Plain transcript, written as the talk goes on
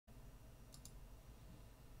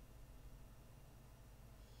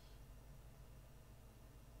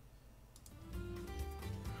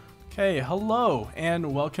Hey, hello,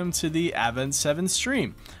 and welcome to the Advent 7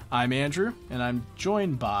 stream. I'm Andrew, and I'm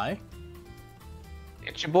joined by...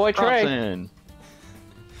 It's your boy, Trey. Bronson.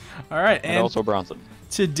 Alright, And also Bronson.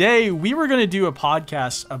 Today, we were going to do a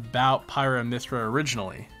podcast about Pyra and Mythra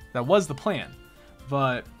originally. That was the plan.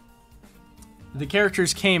 But the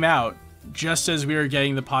characters came out just as we were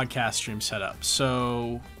getting the podcast stream set up.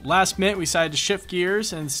 So, last minute, we decided to shift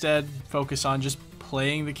gears and instead focus on just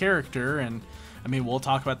playing the character. And, I mean, we'll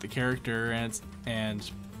talk about the character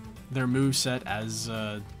and their moveset as,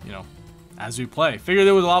 as we play. Figured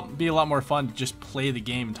it would be a lot more fun to just play the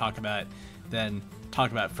game and talk about it than talk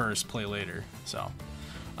about it first, play later. So,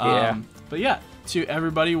 but yeah, to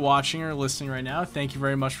everybody watching or listening right now, thank you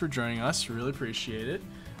very much for joining us. We really appreciate it.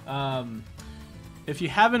 If you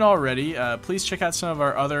haven't already, please check out some of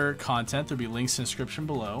our other content. There'll be links in the description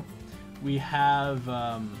below. We have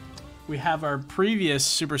our previous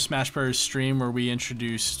Super Smash Bros. Stream where we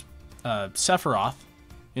introduced Sephiroth.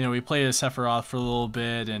 You know, we played as Sephiroth for a little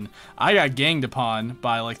bit, and I got ganged upon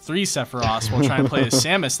by like 3 Sephiroths while trying to play as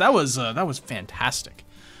Samus. That was fantastic.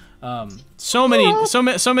 So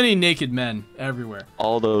many naked men everywhere.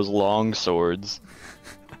 All those long swords.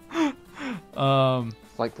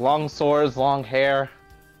 Like long swords, long hair.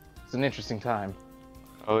 It's an interesting time.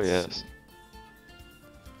 Oh yes.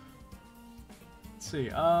 Let's see.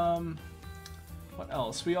 What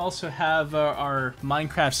else? We also have our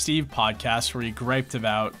Minecraft Steve podcast where he griped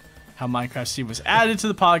about how Minecraft Steve was added to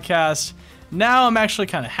the podcast. Now I'm actually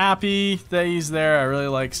kind of happy that he's there. I really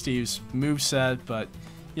like Steve's moveset, but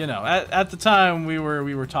you know, at the time we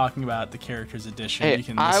were talking about the characters edition. Hey, you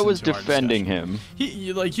can I was to our defending discussion.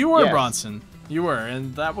 him. You were, Yes. Bronson. You were,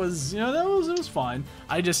 and that was, it was fine.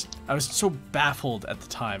 I was so baffled at the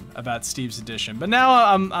time about Steve's edition, but now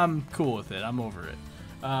I'm cool with it. I'm over it.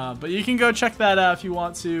 But you can go check that out if you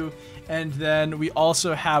want to. And then we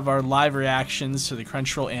also have our live reactions to the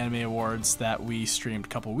Crunchyroll Anime Awards that we streamed a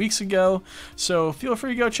couple weeks ago. So feel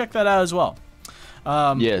free to go check that out as well.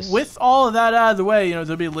 Yes. With all of that out of the way,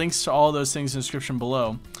 there'll be links to all those things in the description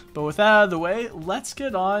below. But with that out of the way, let's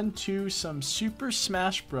get on to some Super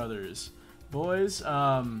Smash Brothers. Boys,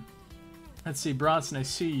 let's see, Bronson, I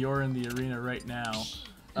see you're in the arena right now.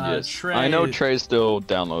 Yes. Trey, I know Trey's still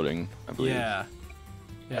downloading, I believe. Yeah.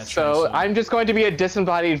 So I'm just going to be a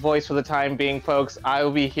disembodied voice for the time being, folks. I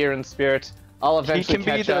will be here in spirit. I'll eventually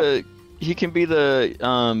catch up. He can be the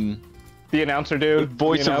The announcer dude.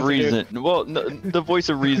 voice of reason. Well, no, the voice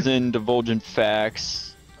of reason, divulging facts,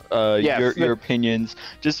 Yes. your opinions.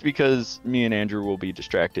 Just because me and Andrew will be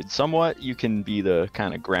distracted somewhat, you can be the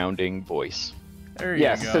kind of grounding voice. There you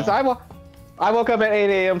Yes, go. since I woke up at 8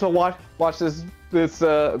 a.m. to watch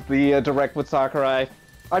the direct with Sakurai.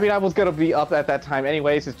 I mean, I was gonna be up at that time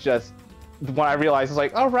anyways. It's just when I realized, it's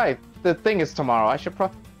like, oh right, the thing is tomorrow. I should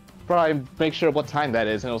probably make sure what time that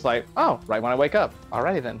is. And it was like, oh, right when I wake up.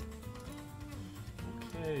 Alrighty then.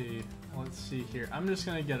 Okay, let's see here. I'm just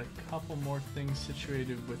gonna get a couple more things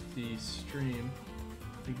situated with the stream.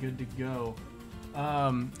 Be good to go.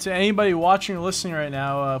 To anybody watching or listening right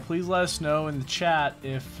now, please let us know in the chat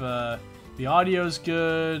if the audio is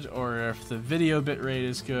good or if the video bitrate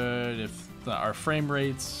is good, if our frame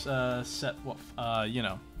rates set,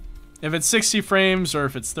 if it's 60 frames or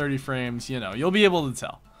if it's 30 frames, you'll be able to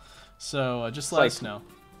tell. So just let us know.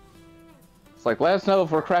 It's like, let us know if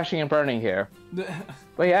we're crashing and burning here.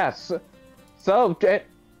 But yeah, so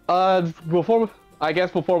before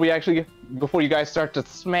you guys start to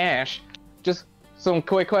smash, just some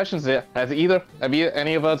quick questions. Have any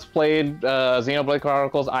of us played Xenoblade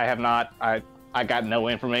Chronicles? I have not. I got no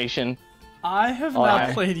information. I have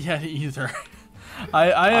not played yet either.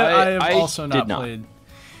 I have also not played.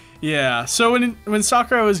 Yeah, so when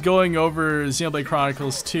Sakurai was going over Xenoblade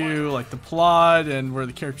Chronicles 2, like the plot and where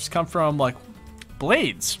the characters come from, like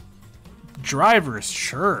blades, drivers,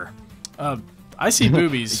 sure. I see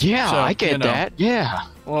boobies. Yeah, so, I get that. Yeah.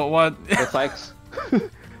 Well, what? It's like,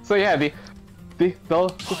 so yeah, for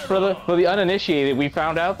the uninitiated, we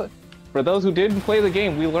found out that for those who didn't play the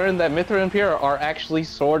game, we learned that Mythra and Pyra are actually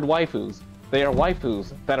sword waifus. They are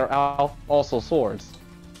waifus that are also swords.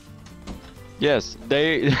 Yes,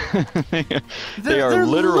 they they're are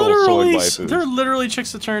literal sword waifus. They're literally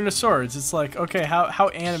chicks that turn into swords. It's like, okay, how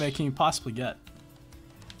anime can you possibly get?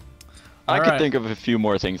 I could think of a few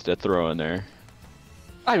more things to throw in there.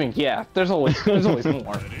 I mean, yeah, there's always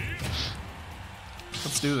more.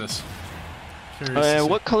 Let's do this.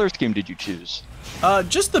 What color scheme did you choose?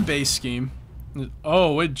 Just the base scheme.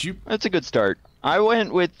 Oh, wait, you? That's a good start. I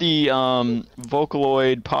went with the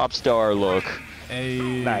Vocaloid pop star look.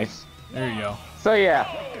 Nice. There you go. So yeah,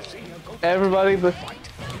 everybody,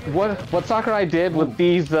 what Sakurai did with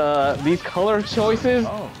these color choices,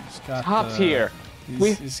 Oh, he's got top tier.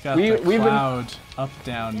 He's got the cloud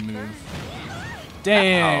up-down move.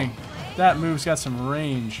 Dang, that move's got some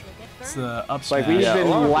range. It's the up smash. Like we've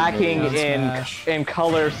been lacking smash. in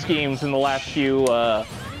color schemes in the last few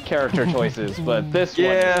character choices, but this one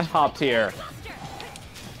is top tier.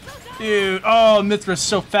 Dude, oh, Mythra's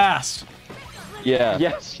so fast. Yeah,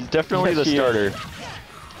 Yes. she's definitely Yes, the she starter. is.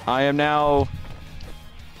 I am now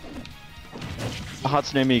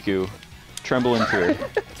Hatsune Miku. Tremble in fear.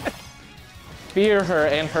 Fear her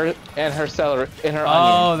and her celery in her Oh,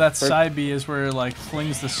 onion. that side B is where it like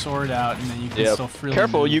flings the sword out and then you can still freely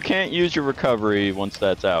Careful, move. you can't use your recovery once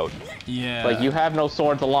that's out. Yeah. Like you have no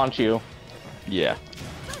sword to launch you. Yeah.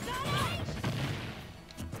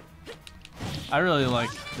 I really like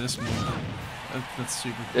this move. That's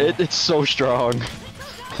super cool. It's so strong.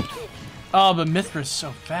 Oh, but Mythra's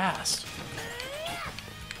so fast.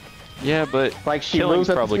 Yeah, but Like she killing's moves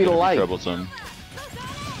at the probably speed gonna of be light. troublesome.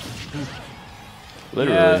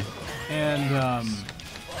 Literally. Yeah, and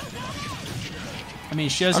I mean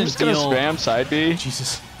she I'm doesn't just gonna deal. spam side B.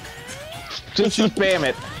 Jesus. Just spam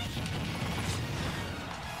it.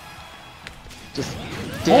 Just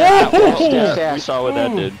Oh! We saw what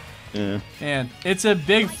that Ooh. did. Yeah. Man, it's a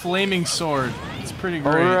big flaming sword. It's pretty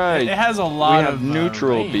great. Alright. It has a We lot have of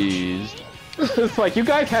neutral range. bees. It's like you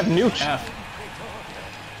guys have nukes. F.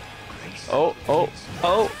 Oh, oh,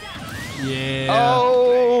 oh, Yeah.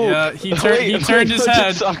 oh! Yeah, he turned his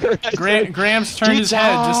head. Gramps turned his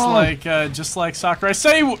head just like Sakurai.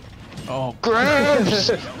 Say, oh,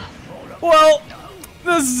 Gramps! well,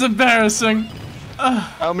 this is embarrassing.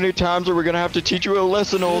 How many times are we gonna have to teach you a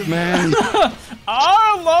lesson, old man?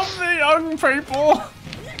 I love the young people.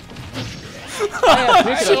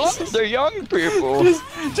 They're young people.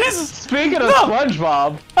 Jesus, Speaking of No.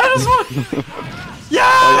 SpongeBob, I just want. you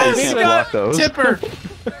Yes, can't got block those. Tipper.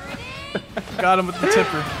 Got him with the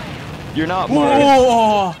tipper. You're not Mark.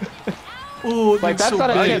 Oh, oh, like that's so not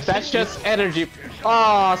a big. hit. That's just energy.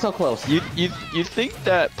 Oh, so close. You think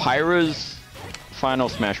that Pyra's final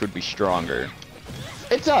smash would be stronger?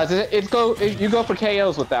 It does. You go for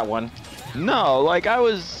KOs with that one. No, like I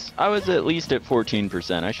was at least at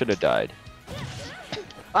 14%. I should have died.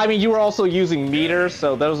 I mean, you were also using meters,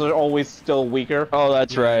 so those are always still weaker. Oh,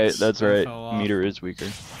 that's right. Yes, That's I right. fell off. Meter is weaker.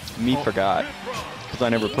 Me forgot. Because I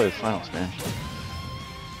never played Final Smash.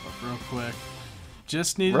 Real quick.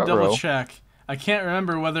 Just need to Ruh-roh. double check. I can't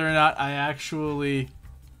remember whether or not I actually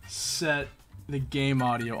set the game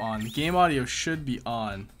audio on. The game audio should be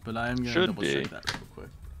on, but I'm going to Should double be. check that real quick.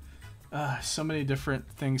 So many different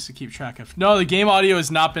things to keep track of. No, the game audio has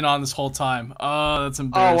not been on this whole time. Oh, that's Oh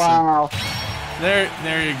embarrassing. wow!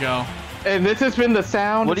 There you go. And this has been the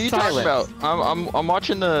sound. What are you silence. talking about? I'm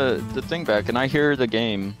watching the thing back and I hear the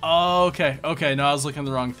game. Oh, okay. Okay, no, I was looking at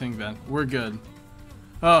the wrong thing, Ben. We're good.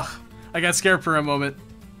 Ugh, I got scared for a moment.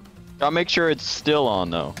 I'll make sure it's still on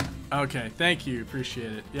though. Okay, thank you.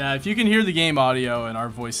 Appreciate it. Yeah, if you can hear the game audio and our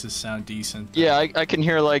voices sound decent. Yeah, I can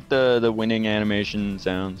hear like the winning animation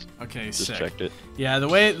sounds. Okay, Just sick. checked it. Yeah, the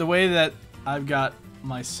way that I've got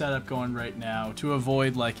my setup going right now to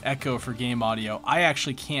avoid like echo for game audio, I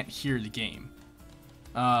actually can't hear the game.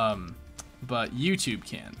 But YouTube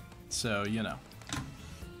can. So, you know.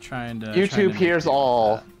 Trying to YouTube make hears it like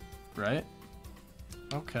all. that, right?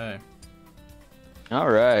 Okay. All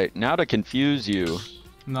right, now to confuse you,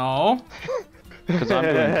 No. because I'm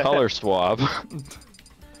doing color swap.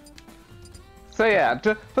 So yeah,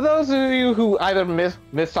 for those of you who either missed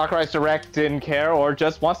Sakurai's Direct, didn't care, or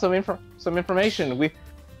just want some information,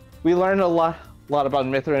 we learned a lot about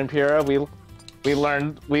Mythra and Pyra. We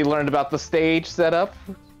learned about the stage setup,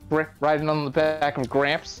 riding on the back of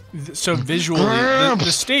Gramps. So visually,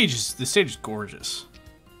 the stage is gorgeous.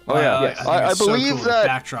 Oh yeah, yes. I, think I it's so believe cool. that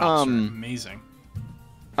The backdrops are amazing.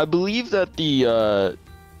 I believe that the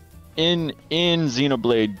in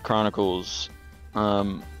Xenoblade Chronicles,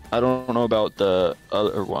 I don't know about the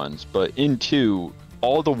other ones, but in 2,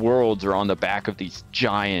 all the worlds are on the back of these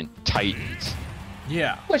giant titans,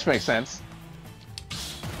 Yeah. Which makes sense.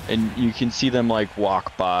 and you can see them like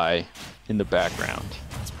walk by in the background,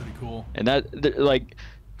 That's pretty cool. and like.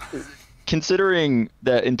 Considering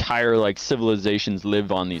that entire like civilizations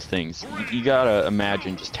live on these things, you gotta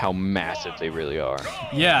imagine just how massive they really are.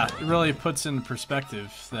 Yeah, it really puts in perspective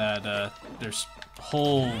that there's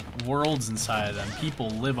whole worlds inside of them. People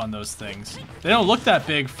live on those things. They don't look that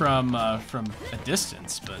big from a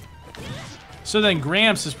distance, but so then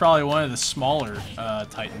Gramps is probably one of the smaller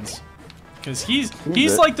Titans, because he's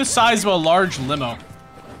like the size of a large limo.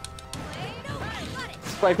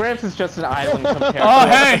 Like Gramps is just an island compared Oh,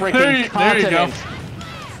 to hey, a freaking there you go. continent.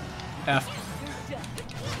 F.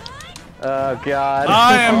 Oh god.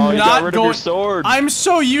 I am Oh, you got not rid of going. your sword. I'm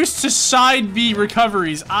so used to side B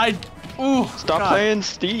recoveries. Ooh. Stop God. playing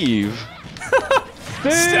Steve.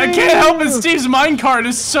 I can't help it. Steve's minecart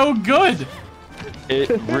is so good. It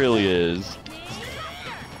really is.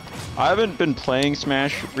 I haven't been playing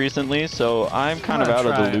Smash recently, so I'm kind of out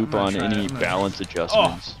of the loop on any balance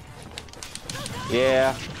adjustments.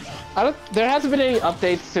 Yeah. There hasn't been any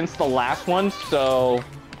updates since the last one, so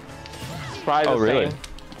it's probably the same.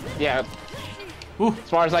 Yeah. Ooh. As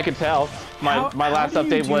far as I can tell, my last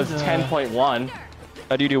update was 10.1.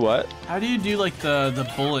 How do you do what? How do you do like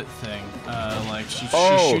the bullet thing? Like she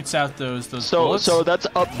shoots out those bullets. So that's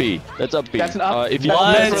up B. That's up B. That's an up. If you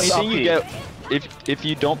don't press anything, you get. If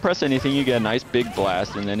you don't press anything, you get a nice big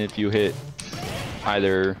blast, and then if you hit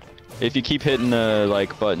if you keep hitting the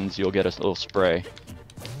like buttons, you'll get a little spray.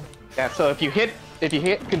 Yeah. So if you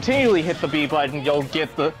continually hit the B button, you'll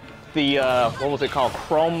get the what was it called?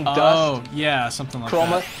 Chrome dust. Oh yeah, something like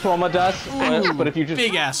that. Chroma dust. Ooh, but if you just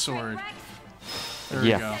big ass sword. There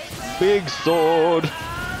we go. Big sword.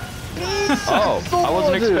 Oh, I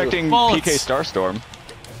wasn't expecting Bullets. PK Starstorm.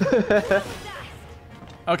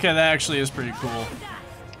 Okay, that actually is pretty cool.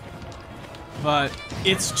 But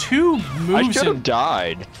it's two moves. I should have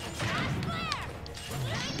died.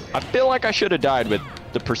 I feel like I should have died with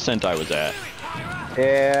the percent I was at.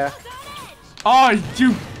 Yeah. Oh,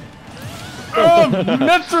 you. Oh,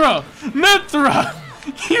 Mythra! Mythra!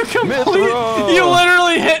 You You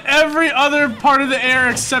literally hit every other part of the air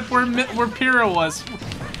except where Pyra was.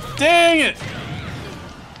 Dang it!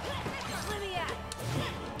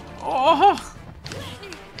 Oh.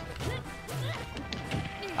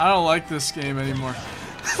 I don't like this game anymore.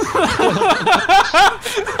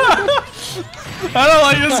 I don't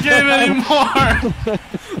like this game anymore.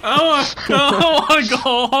 I don't want to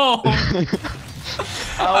go home.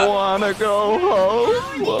 I wanna go home.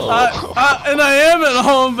 And I am at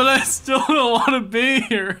home, but I still don't want to be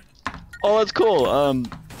here. Oh, that's cool.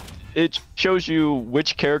 It shows you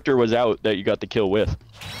which character was out that you got the kill with.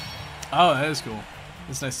 Oh, that is cool.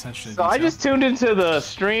 That's nice attention to So detail. I just tuned into the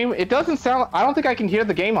stream. It doesn't sound. I don't think I can hear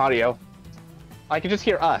the game audio. I can just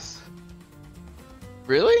hear us.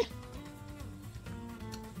 Really?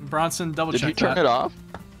 Bronson, double check that. Did you turn it off?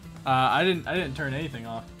 I didn't turn anything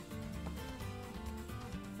off.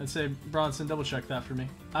 I'd say Bronson, double check that for me.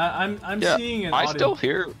 I'm seeing an audio.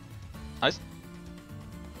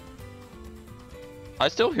 I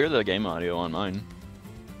still hear the game audio on mine.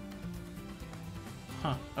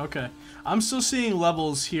 Huh. Okay. I'm still seeing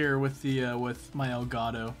levels here with the with my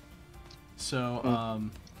Elgato. So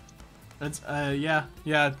that's yeah.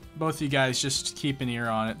 Both of you guys just keep an ear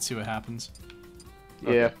on it, see what happens.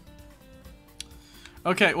 Yeah.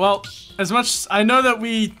 Okay. Well, as much as I know that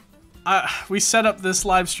we set up this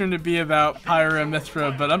live stream to be about Pyra and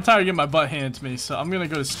Mythra, but I'm tired of getting my butt handed to me, so I'm gonna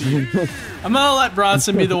go to Steve. I'm gonna let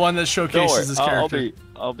Bronson be the one that showcases his character.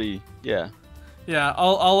 I'll be, yeah. Yeah,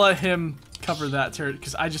 I'll let him cover that territory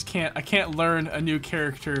because I can't learn a new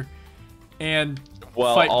character and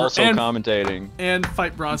fight commentating and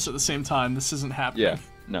fight Bronson at the same time. This isn't happening. Yeah,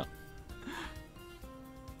 no.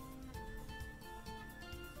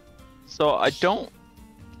 So I don't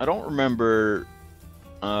remember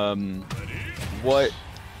what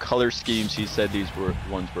color schemes he said these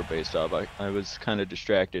ones were based off. I was kind of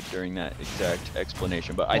distracted during that exact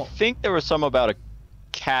explanation, but I think there was some about a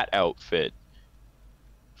cat outfit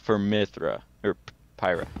for Mythra or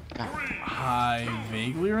Pyra. God. I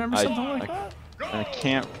vaguely remember something like that. I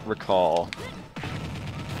can't recall.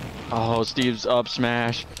 Oh, Steve's up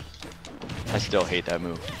smash. I still hate that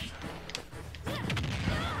move.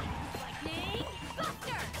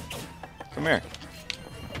 Come here.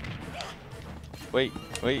 Wait,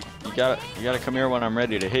 you gotta come here when I'm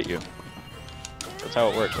ready to hit you. That's how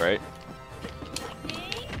it works, right?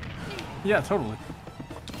 Yeah, totally.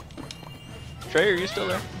 Trey, are you still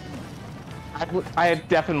there? I had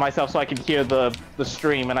deafened myself so I could hear the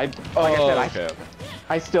stream, and like I said,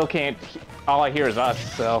 I still can't. All I hear is us.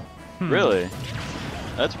 So. Really?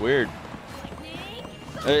 That's weird.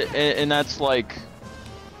 And that's like.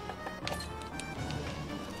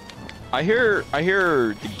 I hear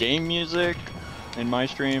the game music in my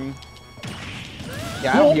stream.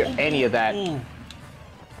 Yeah, I don't hear any of that.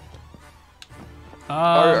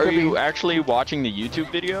 Are you actually watching the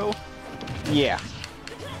YouTube video? Yeah.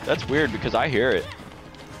 That's weird because I hear it.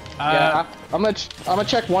 Yeah, I'm gonna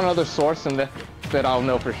check one other source and that I'll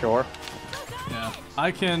know for sure. Yeah, I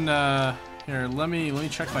can. Here, let me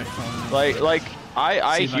check my phone. Like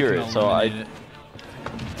I hear it, so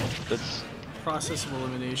That's process of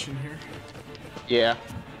elimination here. Yeah.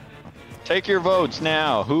 Take your votes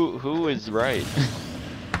now. Who is right?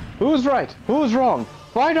 Who's right? Who's wrong?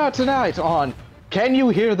 Find out tonight on Can You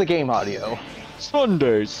Hear the Game Audio?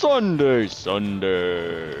 Sunday, Sunday,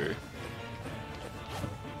 Sunday.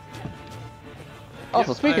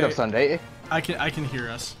 Also, speaking of Sunday, I can hear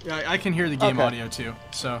us. I can hear the game audio too.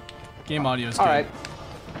 So, game audio is good. all right.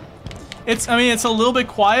 It's a little bit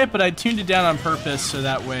quiet, but I tuned it down on purpose so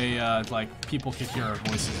that way like people could hear our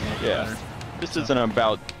voices a little bit better. This isn't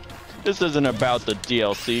about the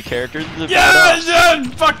DLC characters. This is about us. Yeah,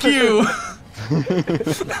 fuck you.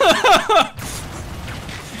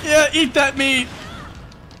 Yeah, eat that meat.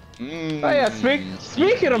 Oh yeah,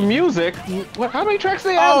 speaking of music, how many tracks do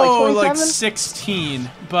they have? Oh, like 27? like 16,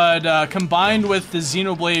 but combined with the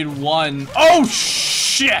Xenoblade 1. Oh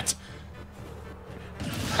shit!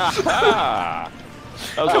 That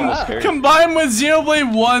was almost scary. Combined with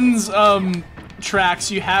Xenoblade 1's tracks,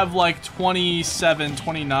 you have like 27,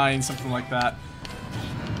 29, something like that.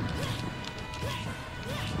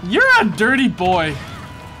 You're a dirty boy.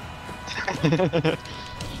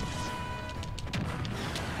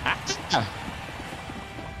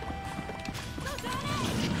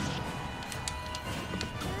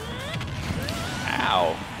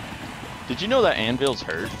 Ow. Did you know that anvils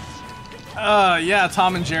hurt? Yeah,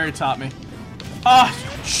 Tom and Jerry taught me. Ah,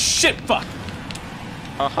 shit, fuck.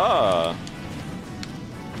 Aha.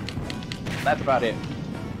 That's about it.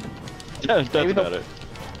 Yeah, that's about it.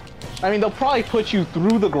 I mean, they'll probably put you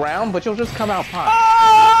through the ground, but you'll just come out fine.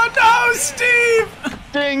 Oh, no, Steve!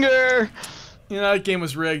 Dinger! You know, that game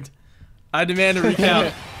was rigged. I demand a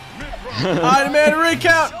recount. I demand a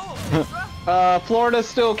recount! Florida's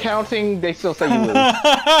still counting. They still say you lose.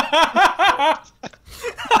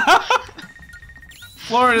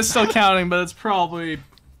 Florida's still counting, but it's probably...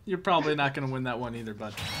 You're probably not going to win that one either,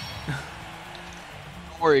 bud.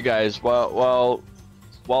 Don't worry, guys. While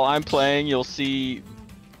I'm playing, you'll see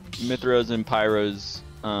Mythra's and Pyra's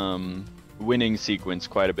winning sequence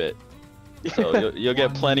quite a bit. So you'll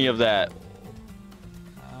get plenty of that.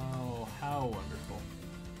 Oh, how wonderful.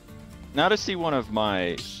 Now to see one of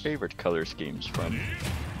my favorite color schemes from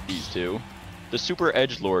these two. The Super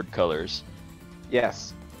Edgelord colors.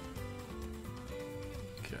 Yes.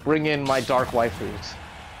 Okay. Bring in my dark waifus.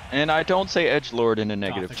 And I don't say Edgelord in a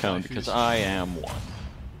negative Gothic tone waifus. because I am one.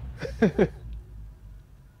 3,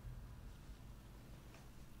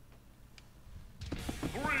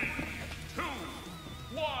 2,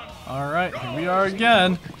 1. Alright, here we are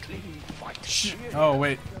again. Shh. Oh,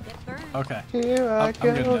 wait. Okay. Here I I'm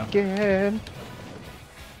good go now. again.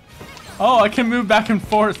 Oh, I can move back and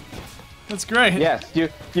forth. That's great. Yes, you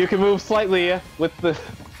can move slightly with the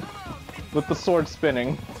sword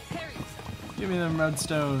spinning. Give me them red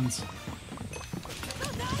stones.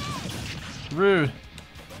 Rude.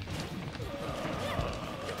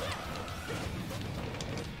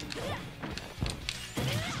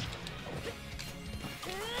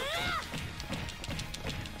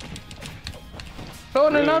 So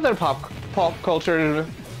in another pop culture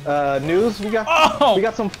news, we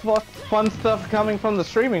got some fun stuff coming from the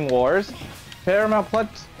streaming wars. Paramount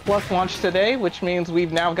Plus launched today, which means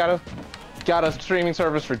we've now got a streaming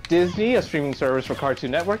service for Disney, a streaming service for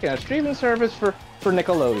Cartoon Network, and a streaming service for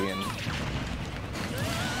Nickelodeon.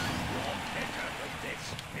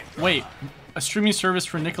 Wait, a streaming service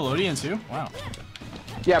for Nickelodeon too? Wow.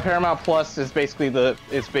 Yeah, Paramount Plus is basically the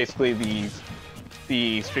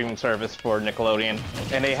streaming service for Nickelodeon,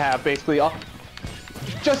 and they have basically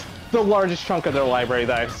just the largest chunk of their library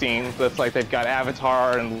that I've seen. That's like they've got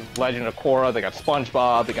Avatar and Legend of Korra, they got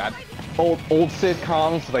SpongeBob, they got old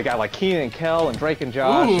sitcoms, so they got like Kenan and Kel and Drake and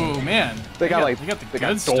Josh. Ooh, man. They got the good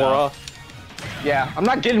Dora. stuff. Yeah, I'm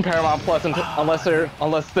not getting Paramount Plus unless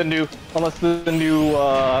the new new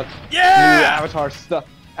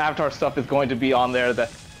Avatar stuff is going to be on there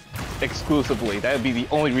that exclusively. That would be the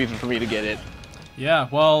only reason for me to get it. Yeah,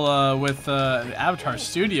 well, with the Avatar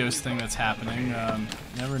Studios thing that's happening, you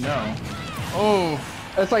never know. Oh,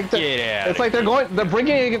 It's like they're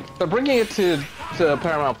bringing it to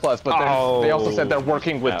Paramount Plus, but they also said they're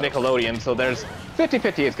working with Nickelodeon, so there's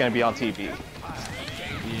 50-50 it's going to be on TV.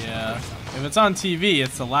 yeah. If it's on TV,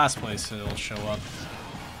 it's the last place it'll show up.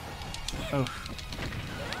 Oh.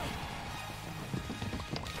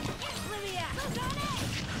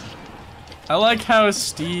 I like how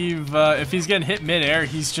Steve, if he's getting hit mid-air,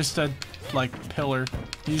 he's just a, like, pillar.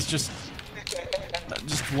 He's just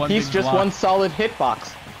one He's big just block, one solid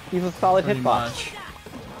hitbox. He's a solid pretty hitbox. much.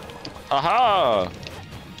 Aha!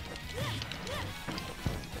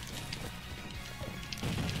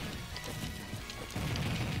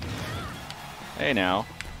 Hey now.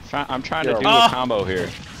 I'm trying to do a combo here.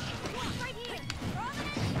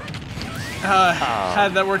 How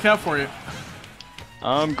did that work out for you?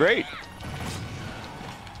 Great.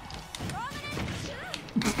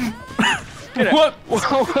 What?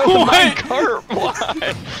 Whoa, my cart,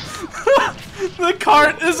 why? The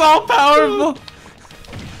cart is all powerful.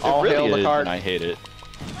 All It hail really the is, cart. and I hate it.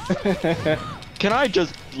 Can I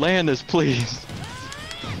just land this, please?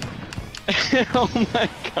 Oh my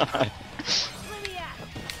god.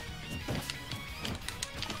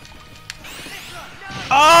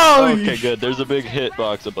 Oh! Okay, good. There's a big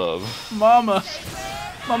hitbox above. Mama.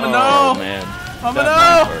 Mama, Oh no. man. Mama, That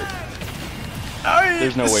no. mine cart. Oh,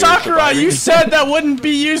 There's no way you're Sakurai, surviving. you said that wouldn't be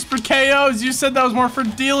used for KOs. You said that was more for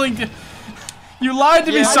dealing. You lied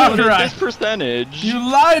to me, Yeah, I know, Sakurai. this percentage. You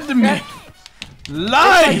lied to me.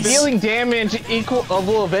 Lies. Dealing damage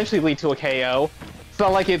will eventually lead to a KO. It's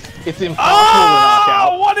not like it's impossible to knock Oh,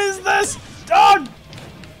 out. what is this? Dog.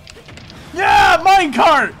 Yeah,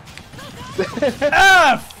 minecart.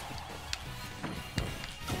 F.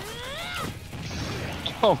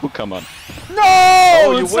 Oh, come on.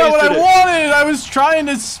 No, you that's not what I wasted it. wanted. I was trying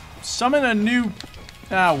to summon a new.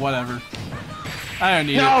 Ah, whatever. I don't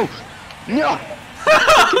need No! it. No!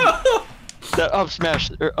 That up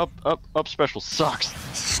smash or up special sucks.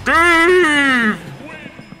 Steve!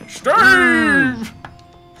 Steve!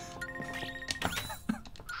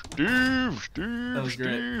 Steve, was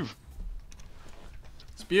great. Steve.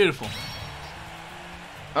 It's beautiful.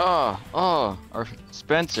 Our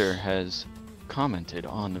Spencer has commented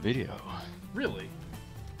on the video. Really?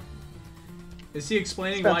 Is he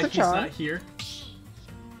explaining why he's not here?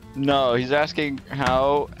 No, he's asking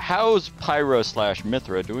how's Pyra /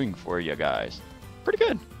 Mythra doing for you guys? Pretty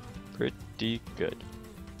good. Pretty good.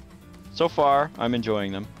 So far, I'm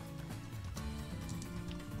enjoying them.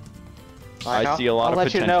 I see a lot I'll of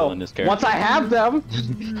let you potential know in this character. once I have them.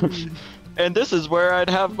 And this is where I'd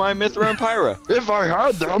have my Mythra and Pyra. If I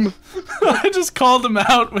had them! I just called him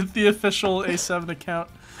out with the official A7 account.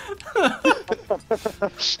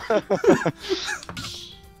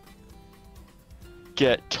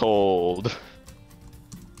 Get told.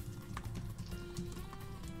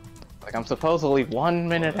 Like I'm supposedly 1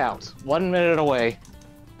 minute out, 1 minute away.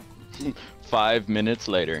 5 minutes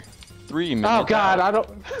later. 3 minutes Oh God, out. I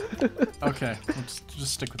don't. Okay, let's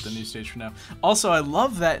just stick with the new stage for now. Also, I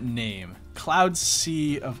love that name, Cloud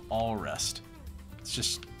Sea of All Rest. It's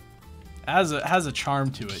just has a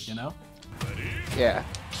charm to it, you know. Yeah.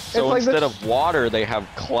 So It's like instead the- of water, they have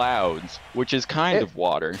clouds, which is kind of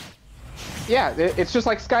water. Yeah, it's just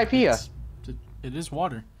like Skypiea. It is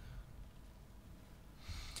water.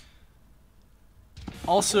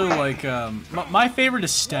 Also, like, my favorite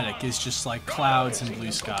aesthetic is just like clouds and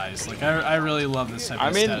blue skies. Like, I really love this type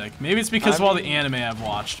of aesthetic. Maybe it's because of all the anime I've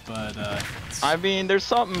watched, but I mean, there's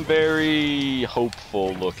something very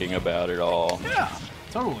hopeful looking about it all. yeah,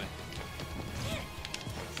 totally.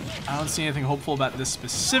 I don't see anything hopeful about this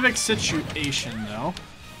specific situation, though.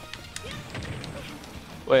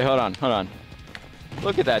 Wait, hold on.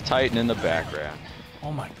 Look at that Titan in the background.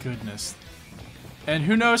 Oh my goodness. And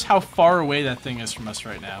who knows how far away that thing is from us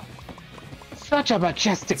right now. Such a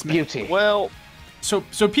majestic beauty. Well, So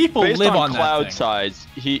people based live on on that cloud thing. size,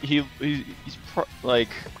 he's like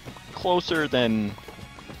closer than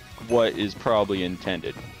what is probably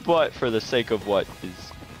intended. But for the sake of what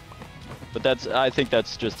is, I think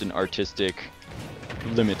that's just an artistic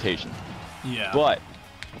limitation. Yeah. But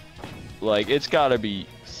like, it's got to be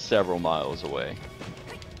several miles away.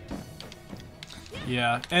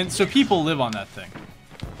 Yeah, and so people live on that thing.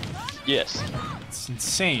 Yes. It's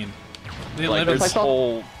insane. They Like, live there's inside.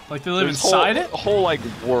 whole, Like they live there's inside whole, it. whole like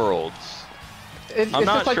worlds. It's I'm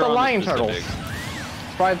not just like sure the on lion turtles. specifics.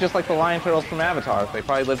 It's probably just like the lion turtles from Avatar. They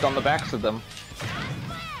probably lived on the backs of them.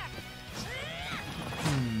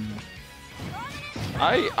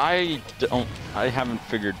 I haven't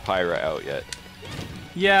figured Pyra out yet.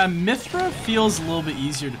 Yeah, Mythra feels a little bit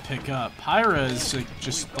easier to pick up. Pyra is like,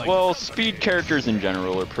 just like. Well, speed characters in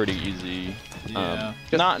general are pretty easy. Yeah.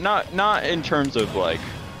 Not in terms of like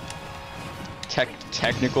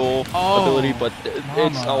technical Oh, ability, but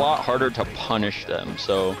it's a mama. lot harder to punish them.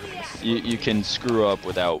 So you can screw up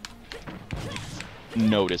without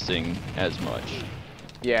noticing as much.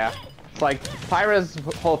 Yeah. It's like Pyra's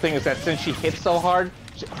whole thing is that since she hits so hard,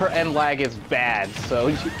 her end lag is bad.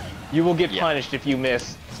 So you will get Yeah. punished if you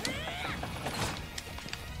miss.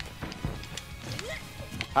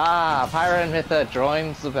 Ah, Pyra and Mythra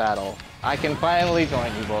joins the battle. I can finally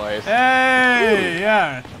join you boys. Hey,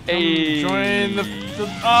 yeah. Hey. Join the.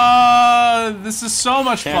 This is so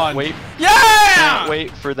much Can't fun. wait. Yeah. Can't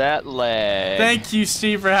wait for that lag. Thank you,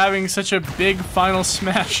 Steve, for having such a big final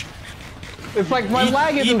smash. It's like my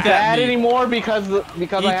lag isn't bad anymore because I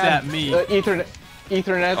have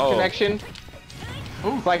Ethernet connection.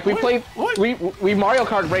 Ooh, it's like we played we Mario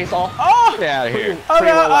Kart race all. Oh! Get out of here.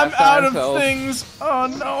 I'm out of things. Oh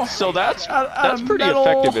no. So that's pretty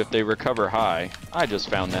effective if they recover high. I just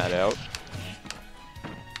found that out.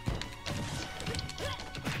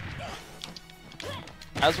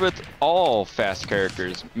 As with all fast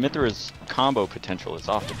characters, Mythra's combo potential is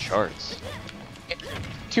off the charts.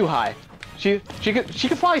 Too high. She could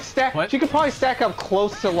probably stack. What? She could probably stack up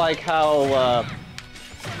close to like how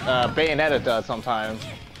Bayonetta does sometimes.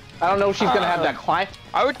 I don't know if she's gonna have that climb.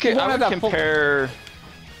 I would compare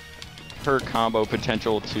her combo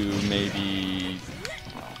potential to maybe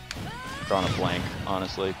drawing a blank,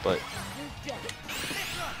 honestly, but.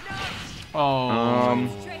 Oh.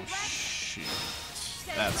 Shoot.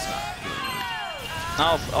 That's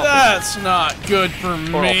not good. That's not good for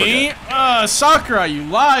me. Sakurai, you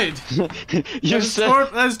lied.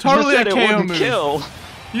 That's totally a KO move. Kill.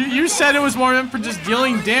 You said it was more meant for just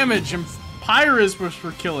dealing damage, and Pyra was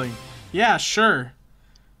for killing. Yeah, sure.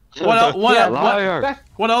 What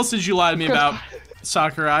else did you lie to me about,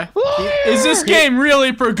 Sakurai? Is this game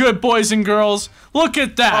really for good boys and girls? Look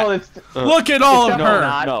at that. Look at all of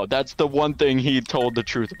her. No, that's the one thing he told the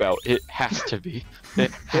truth about. It has to be.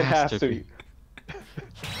 It has to be.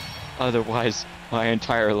 Otherwise, my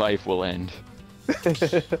entire life will end.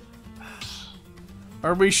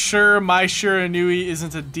 Are we sure Mai Shiranui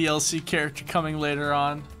isn't a DLC character coming later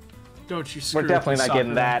on? Don't you screw We're definitely not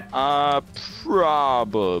getting that.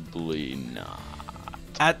 Probably not.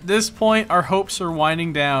 At this point, our hopes are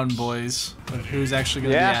winding down, boys. Of who's actually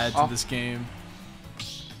going to be added to this game.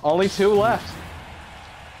 Only 2 left.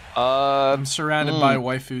 I'm surrounded by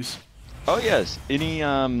waifus. Oh yes.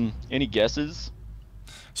 Any guesses?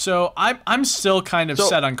 So I'm still kind of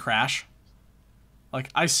set on Crash. Like,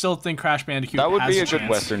 I still think Crash Bandicoot has a chance. That would be a good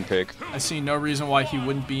Western pick. I see no reason why he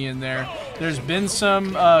wouldn't be in there. There's been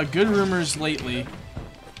some good rumors lately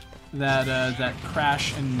that that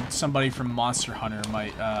Crash and somebody from Monster Hunter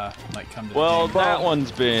might come to the game. That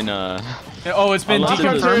one's been it's been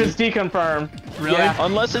deconfirmed. It's deconfirmed. Really? Yeah.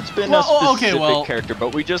 Unless it's been a specific character,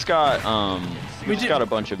 but we just got got a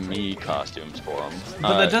bunch of Mii costumes for them.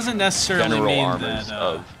 But that doesn't necessarily mean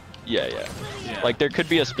that. Yeah. Like there could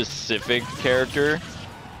be a specific character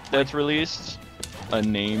that's released, a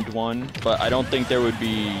named one, but I don't think there would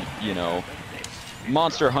be,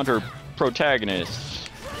 Monster Hunter protagonists.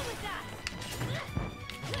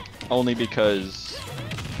 Only because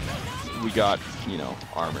we got,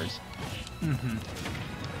 armors. Mm-hmm.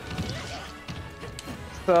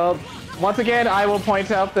 So once again, I will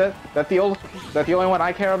point out that the only one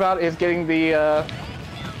I care about is getting the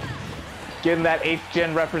getting that 8th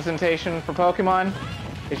gen representation for Pokemon.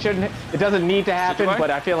 It doesn't need to happen, but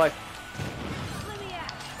I feel like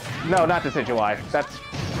no, not Decidueye. That's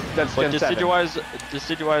Gen 7.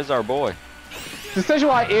 Decidueye is our boy.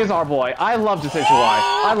 Decidueye is our boy. I love Decidueye.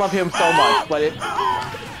 I love him so much, but it.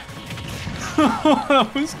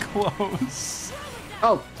 That was close.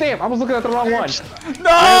 Oh damn! I was looking at the wrong one.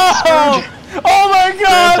 No! Oh my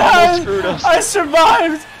God! I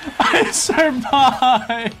survived! I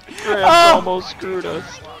survived! Grant almost screwed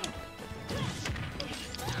us.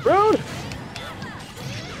 Rude!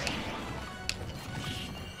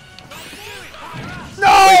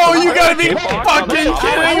 No! You gotta be fucking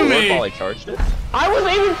kidding me! I charged it. I was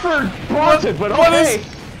aiming for Bronson, but okay.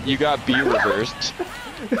 You got B reversed.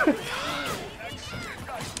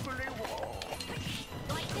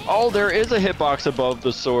 Oh, there is a hitbox above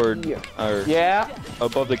the sword. Yeah.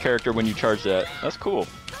 Above the character when you charge that. That's cool.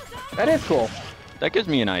 That is cool. That gives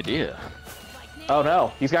me an idea. Oh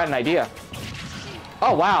no, he's got an idea.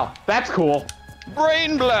 Oh wow, that's cool.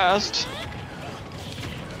 Brain blast!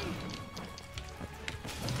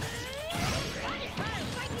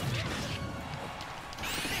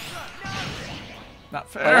 Not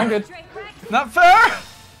fair. I'm good. Not fair!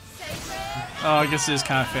 Oh, I guess it is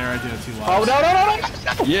kind of fair. I did it 2 lives. Oh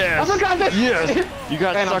no! Yes! I forgot this! Yes! You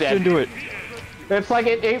got sucked into it. It's like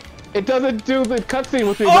it doesn't do the cutscene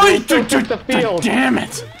with me. Oh, it took the field. Damn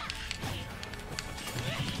it!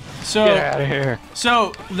 So, get out of here.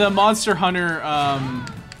 So the Monster Hunter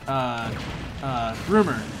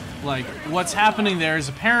rumor, like what's happening there is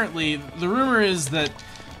apparently the rumor is that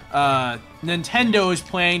Nintendo is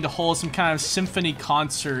planning to hold some kind of symphony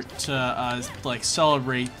concert to like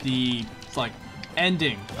celebrate the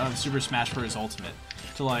ending of Super Smash Bros. Ultimate,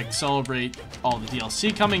 to like celebrate all the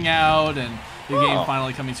DLC coming out and the game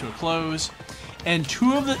finally coming to a close. And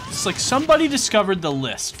somebody discovered the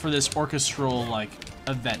list for this orchestral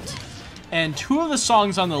event, and 2 of the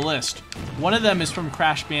songs on the list, one of them is from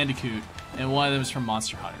Crash Bandicoot, and one of them is from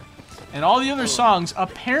Monster Hunter. And all the other songs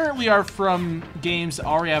apparently are from games that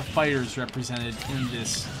already have fighters represented in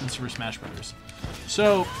Super Smash Bros.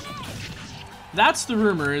 So that's the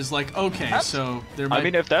rumor. Is like, okay, so there might... I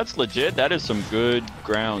mean, if that's legit, that is some good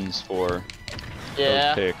grounds for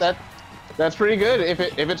those picks. That's pretty good if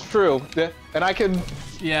it's true. And I can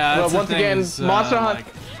that's once again Monster Hunter.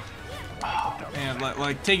 Man,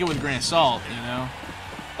 like take it with a grain of salt, you know.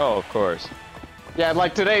 Oh, of course. Yeah,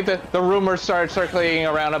 like today the rumors started circulating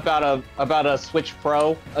around about a Switch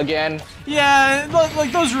Pro again. Yeah,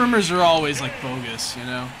 like those rumors are always like bogus, you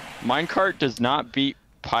know. Minecart does not beat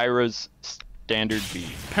Pyra's standard beat.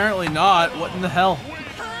 Apparently not. What in the hell?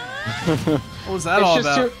 What was that all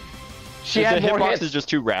about? She had more hitbox hits. is just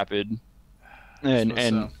too rapid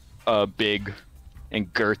and big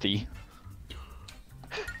and girthy.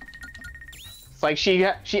 It's like she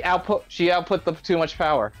output too much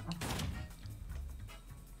power.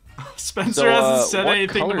 Spencer So, hasn't said what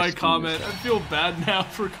anything to color my schemes? comment. I feel bad now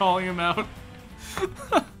for calling him out.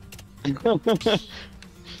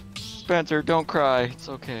 Spencer, don't cry. It's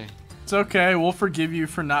okay. It's okay. We'll forgive you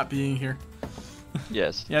for not being here.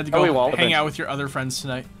 Yes. You had to we go won't. hang out with your other friends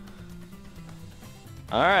tonight.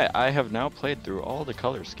 Alright, I have now played through all the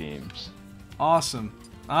color schemes. Awesome.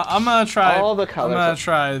 I'm gonna try. All the colors. I'm gonna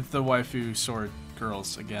try the waifu sword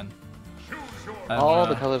girls again. All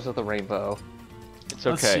the colors of the rainbow. It's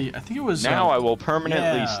Let's okay. see. I think it was. Now I will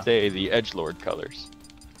permanently yeah. stay the edgelord colors.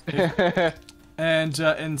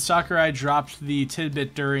 And Sakurai dropped the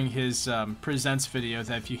tidbit during his presents video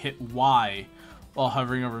that if you hit Y while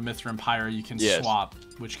hovering over Mythra and Pyra, you can swap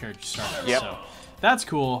which character you start as. Yep. So that's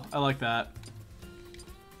cool. I like that.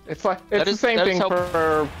 It's the same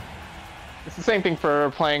thing for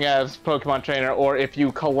playing as Pokemon Trainer, or if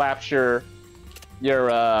you collapse your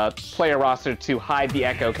player roster to hide the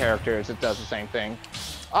Echo characters, it does the same thing.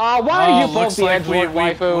 Why are you both the edgelord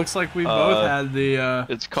waifu? Looks like we both had the.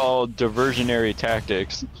 It's called diversionary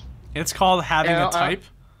tactics. It's called having a type.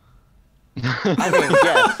 I mean,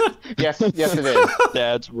 yes, it is.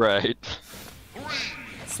 That's right.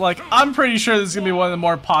 It's like I'm pretty sure this is gonna be one of the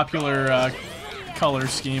more popular color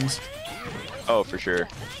schemes. Oh, for sure.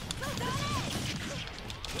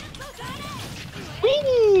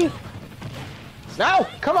 Whee! No,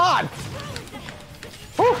 come on!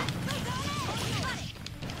 Whew.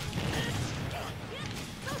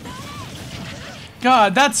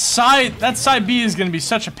 God, that side B is gonna be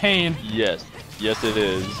such a pain. Yes. Yes, it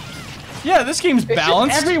is. Yeah, this game's It's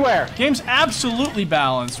balanced. just everywhere. Game's absolutely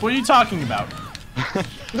balanced. What are you talking about?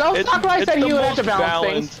 No, Sakurai said the you had to most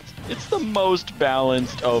balance things. It's the most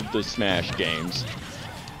balanced of the Smash games.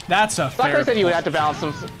 That's a fair. Sakurai said you would have to balance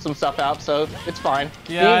some stuff out, so it's fine.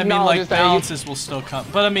 Yeah, He I mean, like, acknowledges that balances will still come.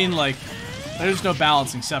 But I mean, like, there's no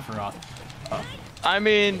balancing Sephiroth. I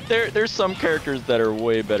mean, there's some characters that are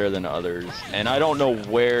way better than others, and I don't know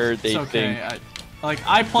where they It's okay. think.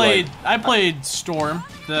 I played Storm,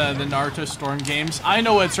 the Naruto Storm games. I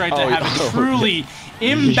know it's right to have a truly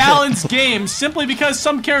imbalanced game simply because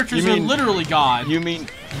some characters are literally God. You mean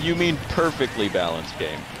perfectly balanced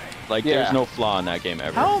game? Like there's no flaw in that game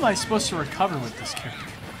ever. How am I supposed to recover with this character?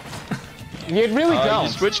 You really don't.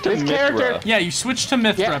 You switch to This Mythra. character, Yeah, you switch to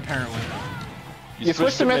Mythra Yeah. apparently. you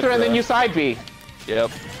switch to Mythra and then you side B.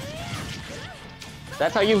 Yep.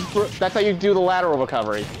 That's how you do the lateral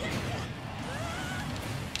recovery.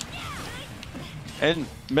 And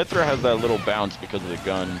Mythra has that little bounce because of the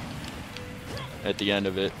gun at the end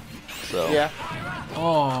of it. So Yeah.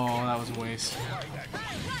 Oh, that was a waste.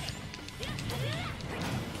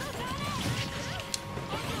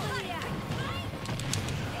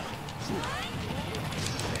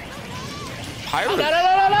 Pyra. No!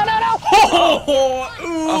 Oh,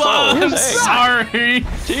 ooh, I'm hey. sorry.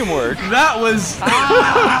 Teamwork. That was You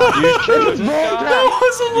that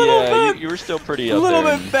was a little yeah, bit you were still pretty a up little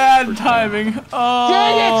there. bit bad timing. Oh,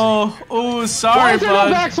 Dang oh, Why sorry, is there no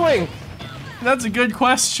bud. backswing? That's a good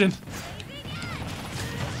question.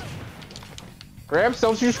 Gramps,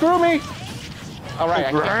 don't you screw me! Alright,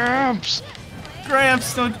 I can't. Gramps.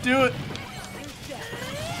 Gramps, don't do it.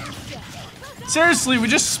 Seriously, we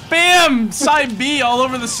just spam side B all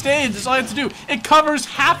over the stage. That's all I have to do. It covers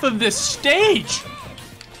half of this stage.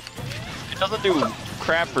 It doesn't do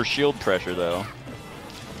crap for shield pressure though.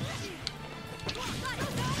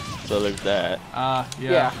 So there's that.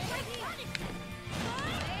 Yeah.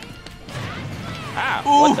 Ah,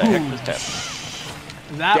 what the heck just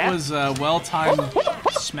happened? That Yeah. was a well-timed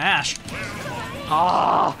smash.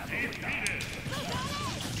 Ah!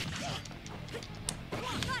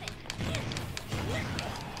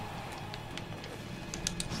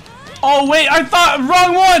 Oh wait, I thought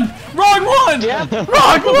wrong one. Wrong one! Yeah.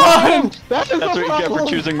 Wrong one! That's That's what you get for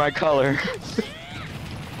choosing my color.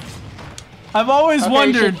 I've always Okay,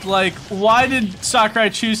 wondered, like, why did Sakurai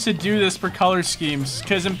choose to do this for color schemes?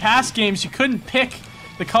 Because in past games, you couldn't pick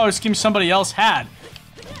the color scheme somebody else had.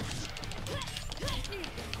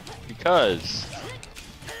 Because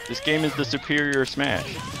this game is the superior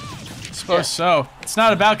Smash. I suppose so. It's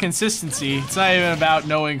not about consistency. It's not even about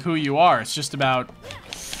knowing who you are. It's just about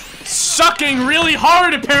sucking really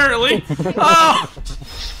hard, apparently. Oh!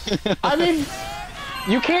 I mean,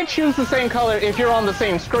 you can't choose the same color if you're on the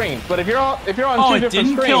same screen. But if you're on two Oh, it different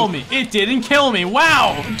didn't screens, kill me. It didn't kill me.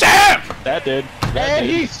 Wow! Damn! That did. and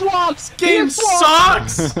he swaps. Game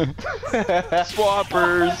sucks!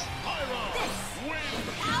 Swappers.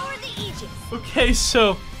 Okay,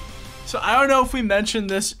 so I don't know if we mentioned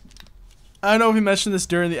this. I don't know if we mentioned this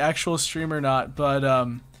during the actual stream or not, but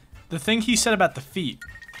the thing he said about the feet.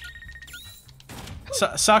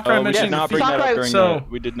 Sakurai We did mentioned not the bring feet. that up during so the.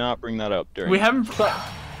 We did not bring that up during. we haven't.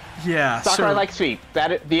 Yeah. Sakurai So likes feet.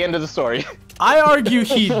 That the end of the story. I argue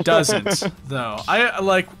he doesn't, though.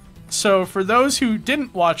 So for those who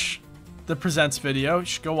didn't watch the Presents video, you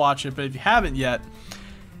should go watch it. But if you haven't yet,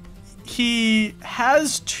 he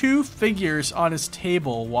has 2 figures on his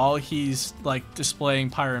table while he's like displaying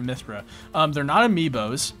Pyra and Mythra. They're not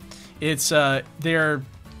amiibos. It's they're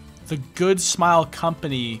the Good Smile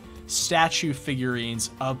Company statue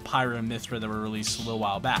figurines of Pyra and Mythra that were released a little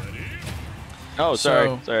while back. Oh, sorry,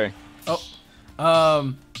 So- sorry.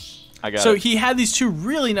 I got So it. he had these 2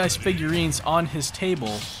 really nice figurines on his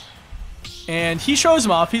table, and he shows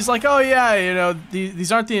them off. He's like, "Oh yeah, you know,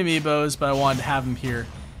 these aren't the amiibos, but I wanted to have them here."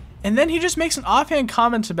 And then he just makes an offhand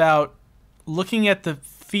comment about looking at the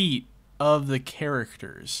feet of the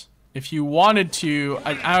characters. If you wanted to,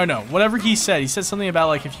 I don't know, whatever he said something about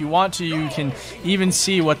like if you want to, you can even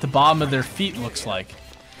see what the bottom of their feet looks like.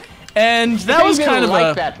 And that was kind of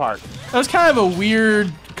that part. that was kind of a weird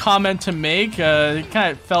comment to make. It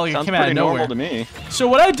kind of felt like Sounds it came out pretty of nowhere. normal to me. So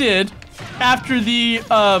what I did after the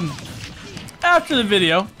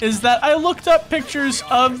video is that I looked up pictures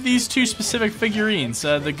of these 2 specific figurines,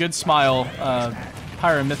 the Good Smile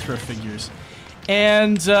Pyra Mythra figures,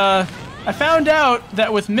 and I found out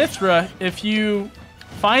that with Mythra, if you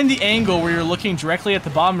find the angle where you're looking directly at the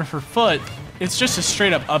bottom of her foot, it's just a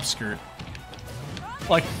straight up upskirt,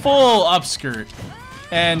 like full upskirt.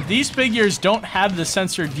 And these figures don't have the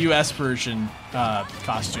censored US version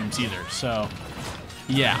costumes either, so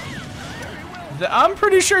yeah. I'm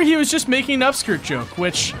pretty sure he was just making an upskirt joke,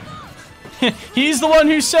 which he's the one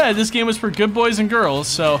who said this game was for good boys and girls,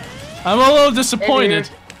 so I'm a little disappointed.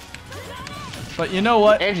 But you know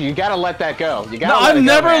what? Andrew, you gotta let that go. You No, gotta let it I'm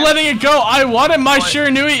go, never man. letting it go. I wanted my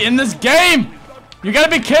Shiranui in this game! You gotta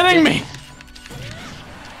be kidding me!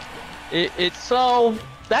 It's So,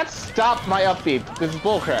 that stopped my upbeat. This is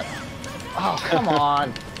bullcrap. Oh, come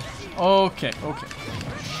on. Okay.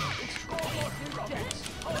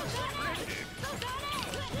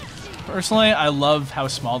 Personally, I love how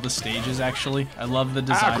small the stage is, actually. I love the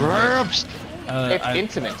design. Gramps. It's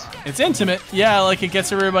intimate. It's intimate. Yeah, like, it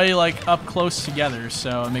gets everybody, like, up close together,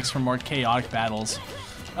 so it makes for more chaotic battles.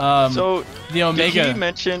 So the Omega... Did he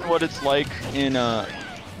mention what it's like in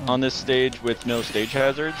on this stage with no stage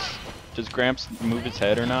hazards? Does Gramps move his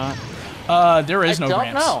head or not? There is no don't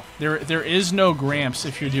Gramps. know. There is no Gramps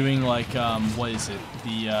if you're doing, like, what is it?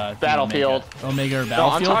 The Battlefield. Omega or No,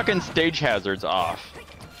 Battlefield? I'm talking stage hazards off.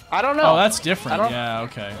 I don't know. Oh, that's different. I don't- Yeah,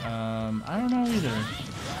 okay. I don't know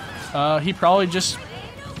either. He probably just...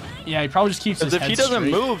 Yeah, he probably just keeps his Because head if he doesn't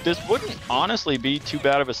straight. move, this wouldn't honestly be too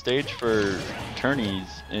bad of a stage for tourneys,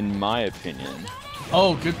 in my opinion.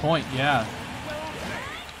 Oh, good point. Yeah.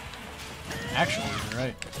 Actually, you're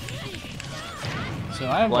right. So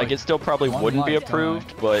I have Like, it still probably one wouldn't be life,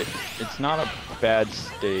 approved, but it's not a bad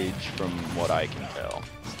stage from what I can tell.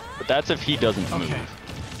 But that's if he doesn't Okay. move.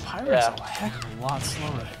 Pyra's Yeah. a heck of a lot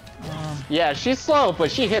slower. Yeah, she's slow,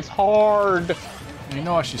 but she hits hard. You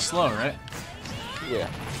know why she's slow, right? Yeah.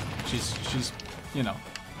 She's, you know,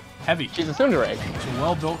 heavy. She's a tsundere. She's a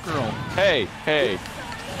well-built girl. Hey,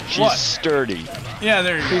 she's What? sturdy. Yeah,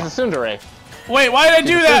 there you She's go. a tsundere. Wait, why did I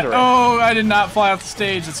do a that? Cinderella. Oh, I did not fly off the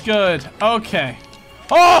stage. It's good. Okay.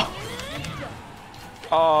 Oh!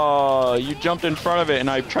 Oh, you jumped in front of it, and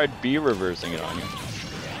I tried B reversing it on you.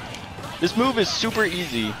 This move is super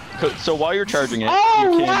easy. So while you're charging it, Oh, you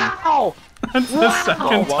can. wow! That's the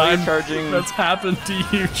second While you're time charging, that's happened to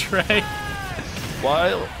you, Trey.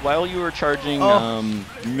 while you were charging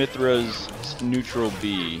Mythra's neutral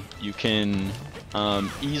B, you can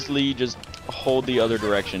easily just hold the other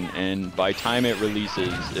direction, and by time it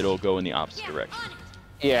releases, it'll go in the opposite direction.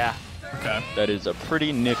 Yeah. Okay. That is a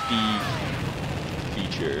pretty nifty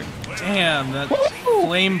feature. Damn, that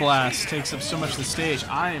flame blast takes up so much of the stage.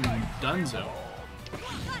 I am donezo.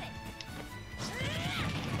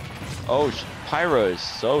 Oh, Pyra is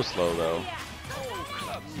so slow though.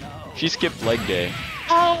 She skipped leg day.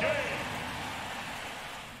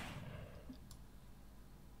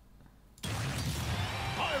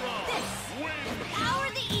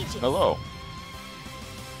 Hello.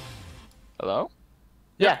 Hello?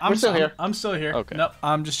 Yeah, we're still here. I'm still here. Okay. Nope,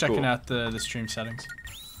 I'm just checking Cool. out the stream settings.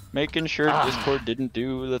 Making sure Discord didn't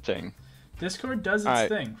do the thing. Discord does its Alright.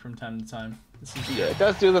 thing from time to time. This is It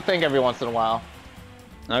does do the thing every once in a while.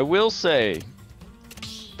 I will say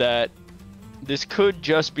that this could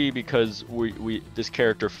just be because this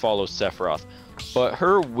character follows Sephiroth, but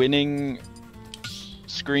her winning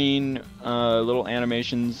screen little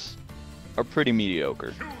animations are pretty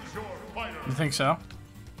mediocre. You think so?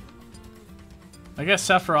 I guess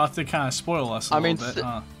Sephiroth did kind of spoil us a little bit,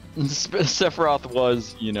 huh? Sephiroth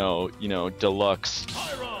was, you know, deluxe,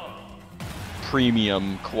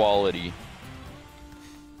 premium quality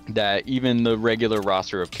that even the regular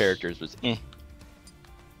roster of characters was eh.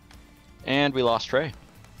 And we lost Trey.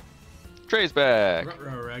 Trey's back.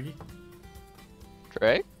 Raggy.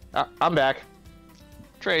 Trey? I'm back.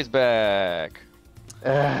 Trey's back.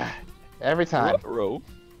 Every time. Ruh-roh.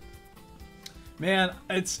 Man,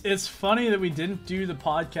 it's funny that we didn't do the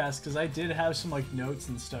podcast because I did have some like notes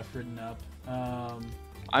and stuff written up.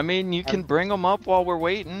 I mean, you can bring them up while we're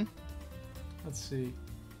waiting. Let's see.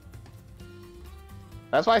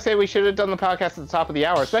 That's why I say we should have done the podcast at the top of the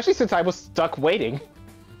hour, especially since I was stuck waiting.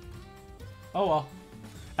 Oh well.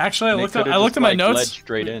 Actually, I They looked at could've just, my like, notes. led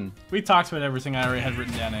straight in. We talked about everything I already had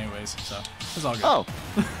written down anyways, so it was all good. Oh.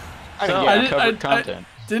 I mean, So, yeah. covered content.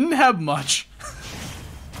 Didn't have much.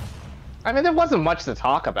 I mean, there wasn't much to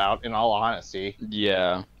talk about, in all honesty.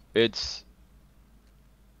 Yeah. It's...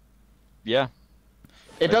 Yeah.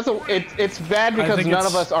 It doesn't. It's bad because think none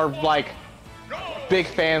it's- of us are like big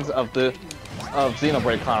fans of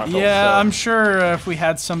Xenoblade Chronicles. Yeah, so. I'm sure if we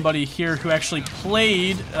had somebody here who actually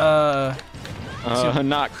played,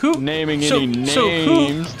 Not who naming so, any names. So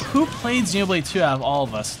who played Xenoblade 2 out of all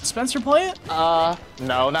of us? Did Spencer play it?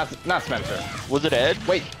 No, not Spencer. Was it Ed?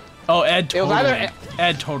 Wait, Oh, Ed. It was Totally. either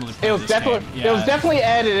Ed totally played it was this definitely game. it was Yeah. definitely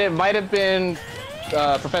Ed, and it might have been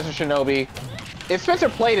Professor Shinobi. If Spencer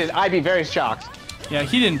played it, I'd be very shocked. Yeah,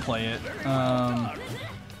 he didn't play it.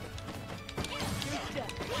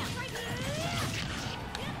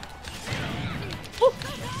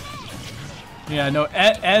 Yeah, no,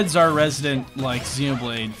 Ed's our resident like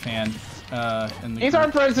Xenoblade fan. In the He's group.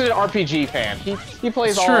 our president RPG fan. He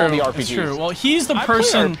plays It's all true. the RPGs. It's true. Well, he's the I play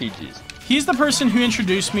person. RPGs. He's the person who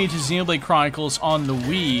introduced me to Xenoblade Chronicles on the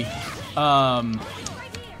Wii.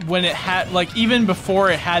 When it had, like, even before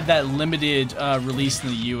it had that limited release in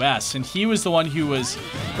the US. And he was the one who was,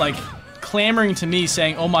 like, clamoring to me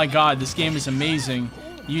saying, oh my god, this game is amazing.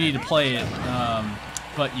 You need to play it.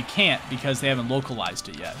 But you can't because they haven't localized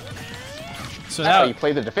it yet. So That's how that, you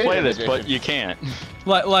play the definitive Play this, edition. but you can't.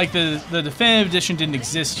 like the definitive edition didn't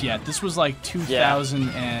exist yet. This was like 2000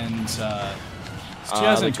 and the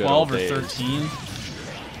 2012 good or old days. 13.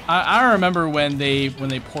 I remember when they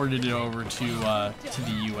ported it over to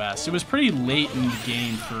the US. It was pretty late in the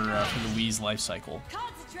game for the Wii's life cycle.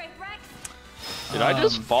 Did I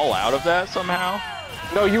just fall out of that somehow?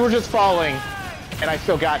 No, you were just falling, and I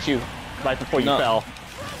still got you right before you No. fell.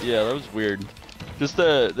 Yeah, that was weird. Just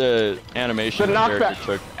the animation The the character knockback.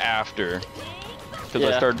 took after. Because I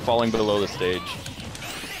Yeah. started falling below the stage.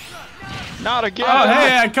 Not again! Oh,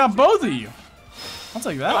 hey, I caught both of you. I'll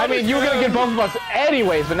take that. I mean, you were gonna get both of us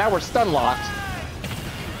anyways, but now we're stun locked.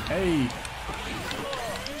 Hey.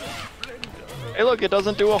 Hey, look, it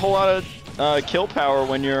doesn't do a whole lot of kill power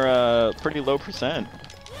when you're pretty low percent.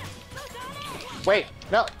 Wait,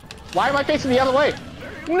 no. Why am I facing the other way?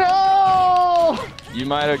 No! You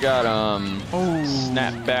might have got Oh.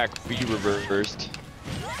 snap back B reversed.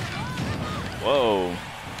 Whoa.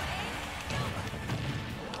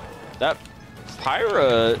 That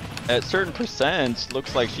Pyra at certain percents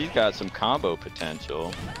looks like she's got some combo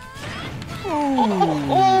potential.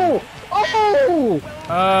 Oh!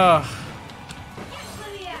 Oh!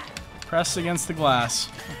 Pressed against the glass.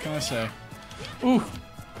 What can I say? Ooh.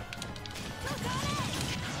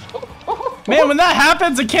 Man, when that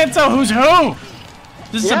happens, I can't tell who's who.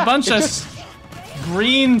 This is Yeah, a bunch of it's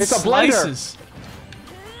green it's a blender. slices.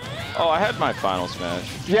 Oh, I had my final smash.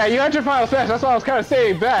 Yeah, you had your final smash. That's why I was kind of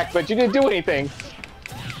staying back, but you didn't do anything.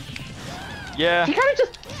 Yeah, You kind of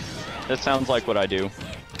just... that sounds like what I do.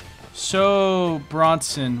 So,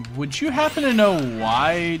 Bronson, would you happen to know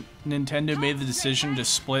why Nintendo made the decision to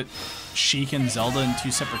split Sheik and Zelda in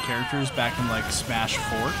 2 separate characters back in, like, Smash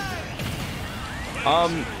 4?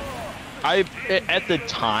 At the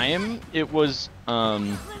time, it was,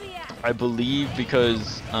 I believe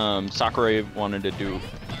because, Sakurai wanted to do...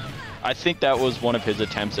 I think that was one of his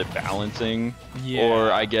attempts at balancing. Yeah.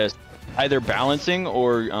 Or, I guess, either balancing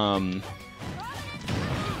or,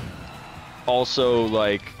 also,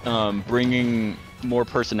 like, bringing more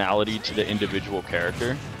personality to the individual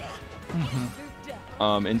character.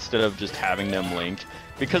 Instead of just having them linked.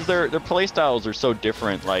 Because their playstyles are so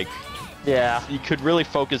different, like... Yeah. You could really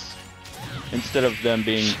focus, instead of them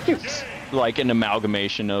being, like, an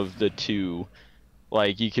amalgamation of the two,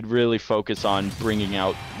 like, you could really focus on bringing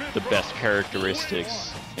out the best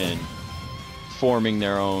characteristics and forming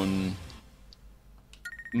their own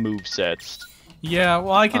movesets. Yeah,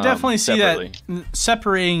 well, I could definitely see separately. that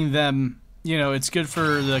separating them, you know, it's good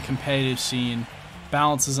for the competitive scene,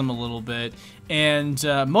 balances them a little bit, and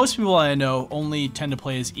most people I know only tend to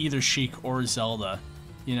play as either Sheik or Zelda.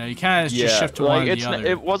 You know, you kind of just shift to one or the other.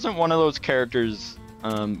 It wasn't one of those characters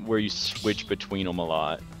where you switch between them a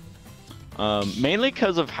lot. Mainly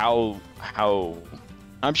because of how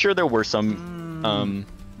I'm sure there were some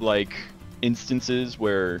like instances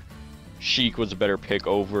where Sheik was a better pick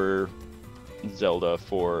over Zelda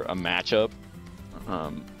for a matchup.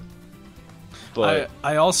 But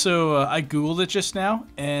I also I googled it just now,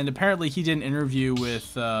 and apparently he did an interview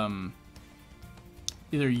with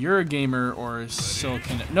either Eurogamer or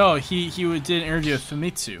Silicon. No, he did an interview with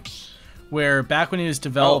Famitsu, where back when he was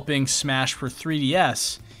developing Smash for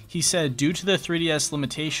 3DS, he said due to the 3DS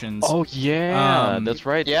limitations. Oh yeah, that's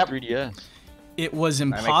right. Yep. 3DS. It was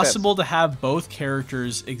impossible to have both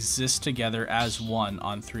characters exist together as one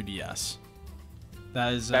on 3DS.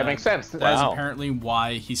 That makes sense. That is Wow. apparently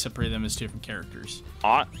why he separated them as 2 different characters.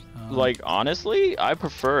 Like honestly, I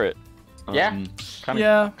prefer it. Yeah. Kind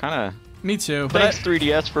of. Me too. Thanks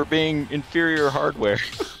 3DS for being inferior hardware.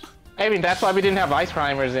 I mean, that's why we didn't have ice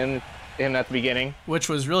climbers in at the beginning. Which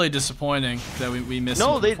was really disappointing that we missed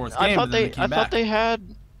No, them for the 4th game. I thought they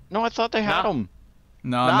had. No, I thought they had them.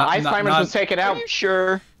 No, Ice climbers was taken out. Are you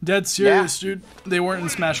sure? Dead serious, dude. They weren't in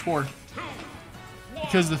Smash 4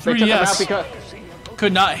 because the They took them out 3DS because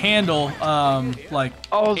could not handle like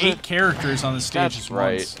Oh, 8 characters on the stage That's at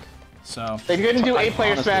right. once. So they couldn't do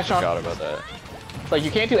 8-player Honestly Smash on. forgot about that. Like, you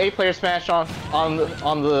can't do 8-player Smash on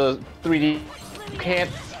the 3D. You can't,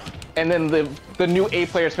 and then the new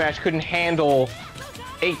 8-player Smash couldn't handle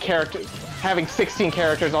 8 characters, having 16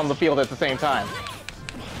 characters on the field at the same time.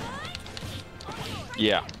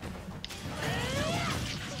 Yeah.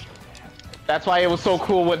 That's why it was so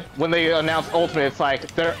cool when they announced Ultimate. It's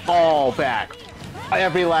like they're all back,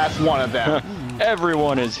 every last one of them,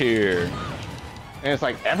 Everyone is here. and it's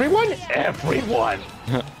like everyone.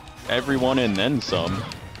 Everyone and then some.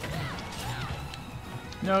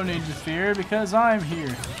 no need to fear because I'm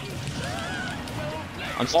here.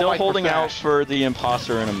 I'm still like for holding out Smash. for the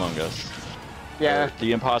imposter in Among Us. Yeah.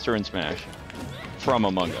 The imposter in Smash. From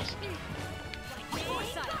Among Us.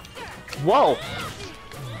 Whoa.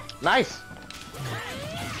 Nice.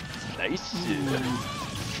 Nice.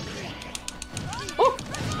 Ooh.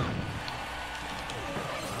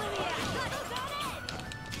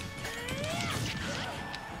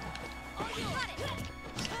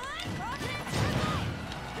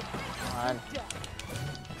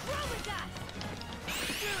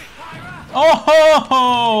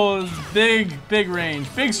 Oh, big range,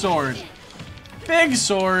 big sword.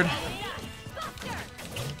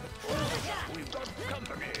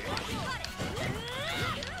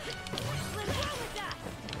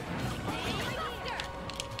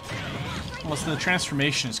 Well, so the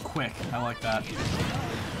transformation is quick. I like that.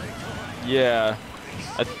 Yeah.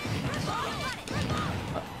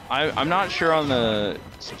 I'm not sure on the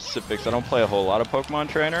specifics. I don't play a whole lot of Pokemon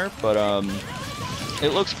Trainer, but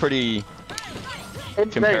it looks pretty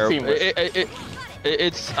It's very comparable. seamless.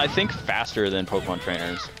 It's I think faster than Pokemon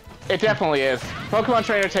Trainers. It definitely is. Pokemon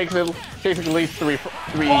Trainer takes at least three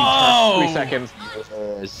Whoa! seconds.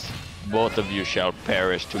 Yes. Both of you shall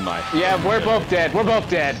perish to my. Yeah, we're both dead. We're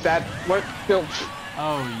still.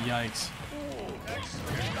 Oh, yikes.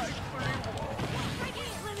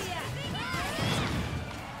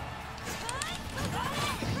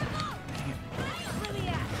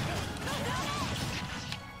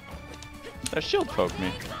 That shield poked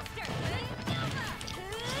me.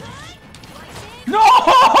 No!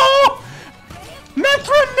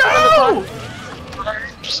 Mythra, no!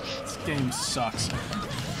 This game sucks.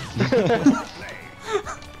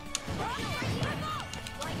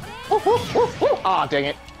 Aw, dang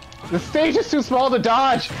it. The stage is too small to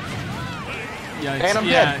dodge. Yikes. And I'm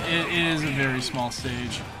yeah, dead. it is a very small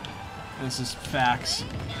stage. This is facts.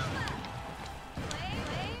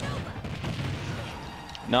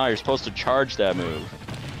 No, you're supposed to charge that move.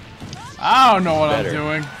 I don't know what Better. I'm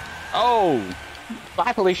doing. Oh!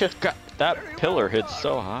 Bye, Felicia. God, that pillar hits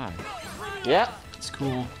so high. Yeah. It's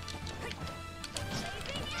cool.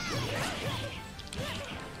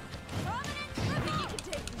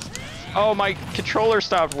 Oh, my controller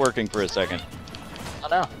stopped working for a second. I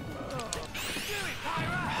know.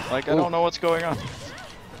 Like, I don't know what's going on.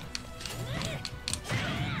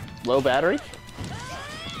 Low battery?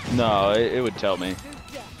 No, it would tell me.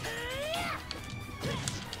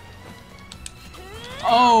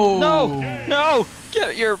 Oh! No! No!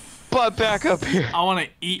 Get your butt back up here! I want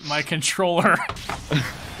to eat my controller.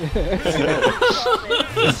 That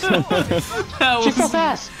She's so was-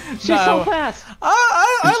 fast. She's No. so fast.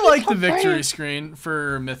 I like the victory screen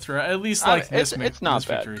for Mythra. At least like it's not this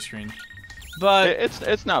bad. victory screen. But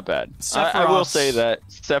It's not bad. I will Sephiroth's- say that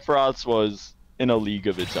Sephiroth's was in a league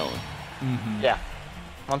of its own. Yeah.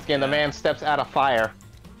 Once again, the man steps out of fire.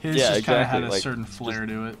 his Yeah, just kind of exactly, had a like, certain flair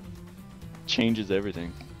to it. Changes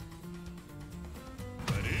everything.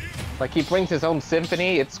 Like, he brings his own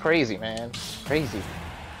symphony. It's crazy, man. Crazy.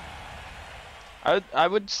 I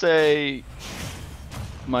would say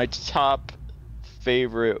my top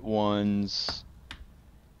favorite ones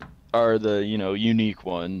are the, you know, unique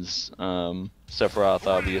ones. Sephiroth,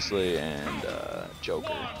 obviously, and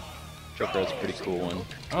Joker. Joker has a pretty cool one.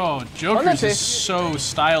 Oh, Joker's that's is it. so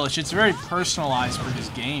stylish. It's very personalized for his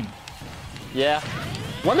game. Yeah.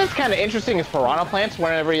 One that's kind of interesting is Piranha Plants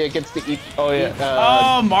whenever he gets to eat. Oh, yeah.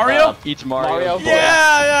 Oh, Mario? Eats Mario. Mario?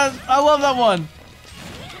 Yeah, I love that one.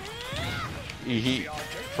 He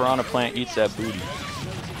Piranha Plant eats that booty.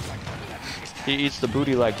 He eats the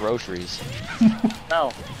booty like groceries.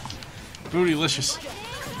 No. Bootylicious.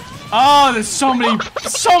 Oh, there's so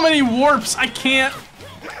many warps. I can't.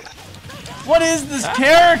 What is this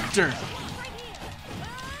character?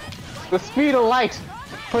 The speed of light.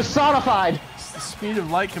 Personified. The speed of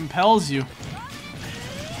light compels you.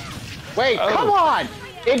 Wait, Oh. come on!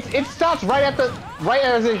 It stops right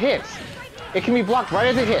as it hits. It can be blocked right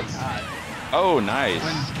as it hits. Oh, nice.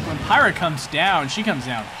 When Pyra comes down, she comes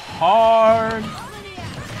down hard.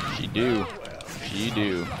 She do. She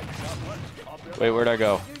do. Wait, where'd I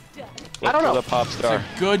go? I don't Look know. for the pop star.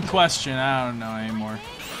 Good question. I don't know anymore.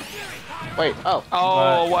 Wait, oh.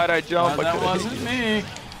 Oh, But- why'd I jump? I that could've hit wasn't you. me.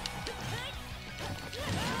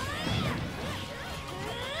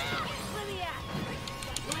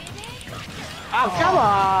 Oh, come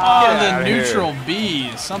on! Oh, Get the outta here. neutral B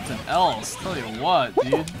is something else. Tell you what,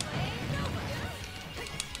 dude.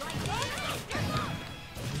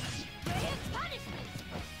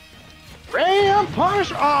 Ram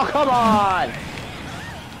punish! Oh, come on!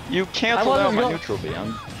 You I canceled wasn't out my go- neutral B.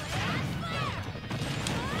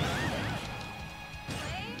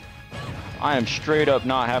 I am straight up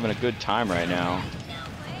not having a good time right now.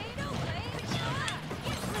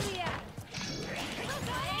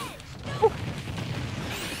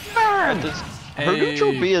 Her Hey.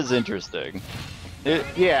 neutral B is interesting.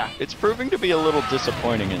 Yeah. It's proving to be a little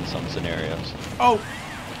disappointing in some scenarios. Oh,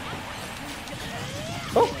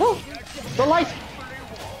 Oh, oh! The light!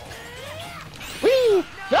 Whee!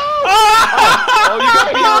 No! Oh, you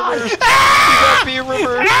got B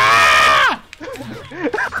reversed! You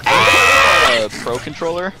got B reversed! Pro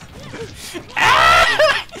controller?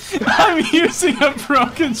 I'm using a pro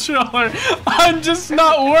controller. I'm just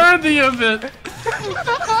not worthy of it.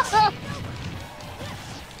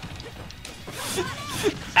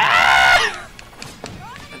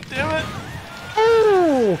 Damn it.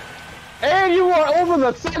 Ooh! And you are over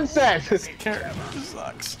the sunset! Character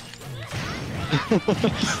sucks.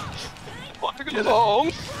 Want to go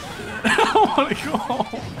home? I want to go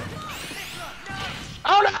home.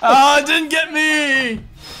 Oh no! Oh, it didn't get me.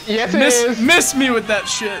 Yes, it is! Miss me with that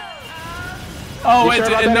shit. Oh, You it sure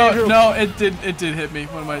did. about that, No, Andrew? no, it did hit me.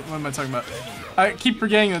 What am I talking about? I keep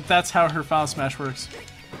forgetting that that's how her Final Smash works.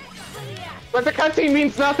 But the cutscene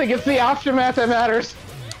means nothing, it's the aftermath that matters.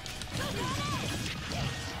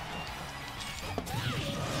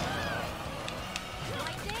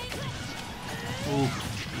 Ooh.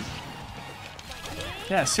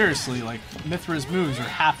 Yeah, seriously, like, Mythra's moves are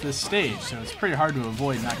half this stage, so it's pretty hard to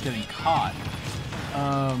avoid not getting caught.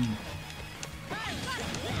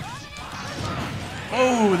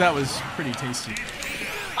 Oh, that was pretty tasty.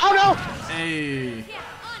 Oh no! Hey.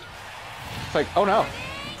 It's like, oh no.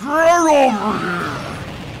 Get over here!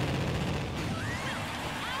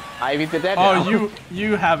 Ivy the dead now. Oh,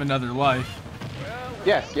 you have another life.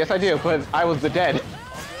 Yes, I do, but I was the dead.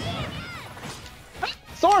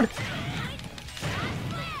 sword!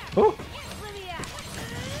 Ooh.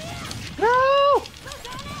 No!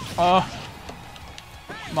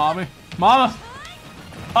 Mommy. Mama!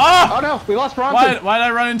 Oh! Oh no, we lost Bronson! Why did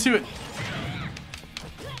I run into it?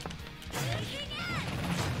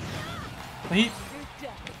 He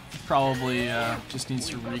probably just needs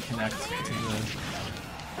to reconnect to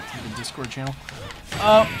the Discord channel.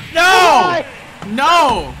 No!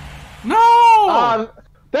 No! No!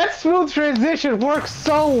 That smooth transition works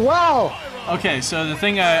so well! Okay, so the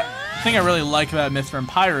thing I really like about Mythra and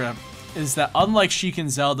Pyra is that unlike Sheik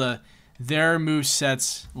and Zelda, their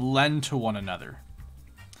movesets lend to one another.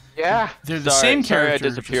 Yeah. They're the same character.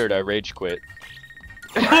 Sorry I disappeared. I rage quit.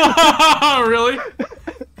 Really?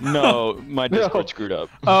 No, my Discord screwed up.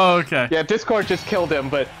 Oh, okay. Yeah, Discord just killed him,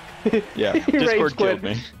 but Yeah, he Discord rage quit. killed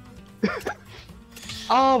me.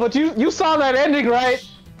 Oh, but you saw that ending, right?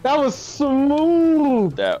 That was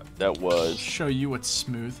smooth. That was. Show you what's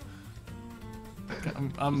smooth.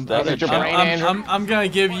 I'm That's your brain, Andrew? I'm gonna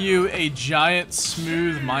give you a giant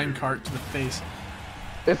smooth minecart to the face.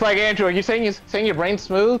 It's like, Andrew, are you saying your brain's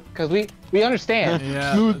smooth? Because we understand.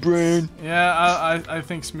 Yeah. Smooth brain. Yeah, I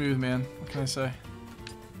think smooth, man. What can I say?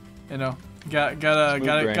 You know,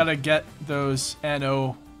 gotta get those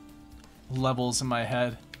NO levels in my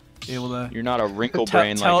head. Be able to. You're not a wrinkle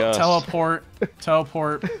brain like us.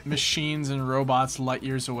 Teleport machines and robots light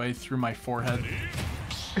years away through my forehead.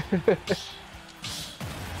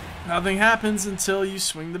 Nothing happens until you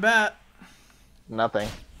swing the bat. Nothing.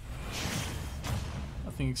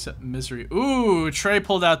 Nothing except misery. Ooh, Trey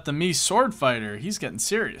pulled out the me sword fighter. He's getting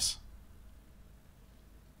serious.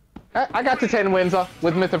 I got to 10 wins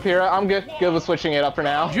with Mythra. I'm good with switching it up for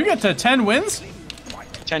now. Did you get to 10 wins?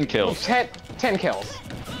 10 kills. 10 kills.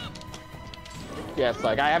 Yes,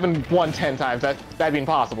 like, I haven't won 10 times. That'd be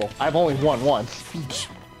impossible. I've only won once.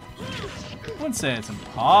 I wouldn't say it's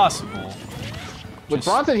impossible. With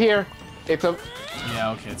Bronson here, it's a...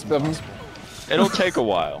 Yeah, okay, it's impossible. It'll take a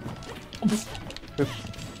while.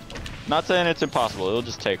 Not saying it's impossible, it'll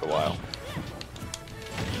just take a while.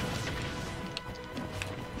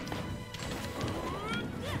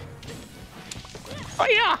 Oh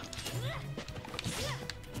yeah!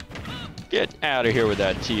 Get out of here with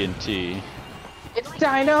that TNT. It's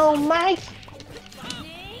dynamite!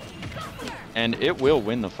 And it will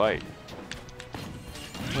win the fight.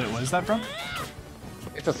 Wait, what is that from?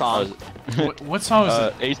 It's a song. What song is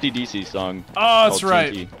it? AC/DC song. Oh, that's called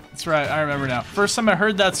right. TNT. That's right. I remember now. First time I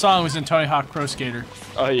heard that song was in Tony Hawk Pro Skater.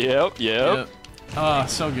 Oh, yep. Oh,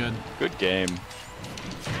 so good. Good game.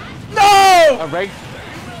 No!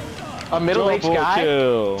 A middle-aged Double guy?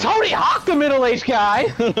 kill. Tony Hawk, the middle-aged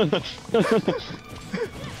guy!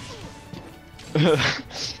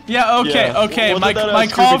 Yeah. Okay. Yeah. Okay. Wasn't that a My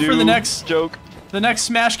call for the Scooby-Doo next joke.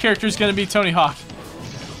 Smash character is gonna be Tony Hawk.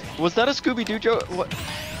 Was that a Scooby-Doo joke?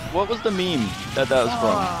 What was the meme that was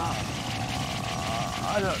from?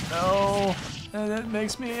 I don't know. And it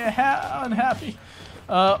makes me unhappy.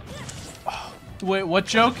 Wait, what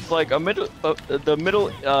joke? It's like what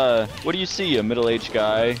do you see? A middle-aged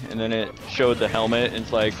guy, and then it showed the helmet, and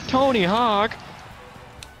it's like, Tony Hawk!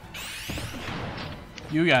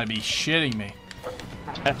 You gotta be shitting me.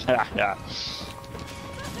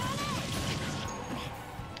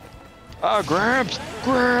 Ah, Gramps!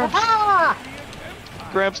 Gramps! Ah!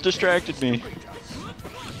 Gramps distracted me.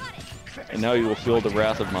 And now you will feel the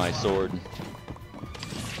wrath of my sword.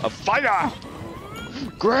 A fire!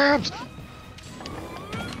 Gramps!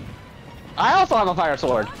 I also have a fire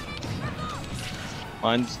sword.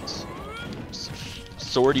 Mine's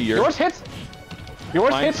swordier. Yours hits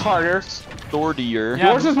harder. Swordier.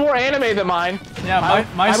 Yeah. Yours is more anime than mine. Yeah,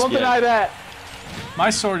 I won't deny that. My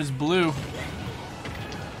sword is blue.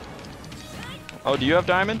 Oh, do you have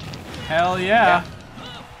diamond? Hell yeah.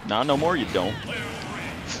 Nah, no more you don't.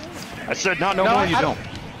 I said not no No, more you don't.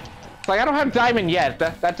 It's like, I don't have diamond yet.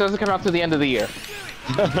 That doesn't come out to the end of the year.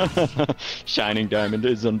 Shining diamond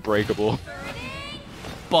is unbreakable.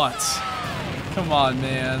 But, come on,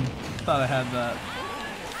 man. Thought I had that.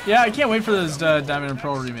 Yeah, I can't wait for those Diamond and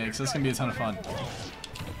Pearl remakes. That's gonna be a ton of fun.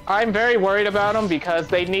 I'm very worried about them because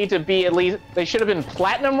they need to be they should have been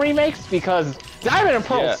platinum remakes because Diamond and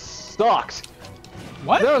Pearl sucked.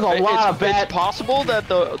 What? There was a lot of bad. It's possible that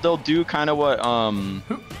they'll do kind of what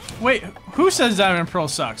Wait, who says Diamond and Pearl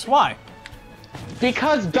sucks? Why?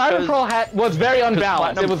 Because Diamond and Pearl was very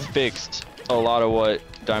unbalanced. Platinum It was fixed a lot of what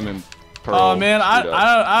Diamond Pearl. Oh man, screwed up.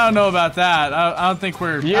 I don't know about that. I don't think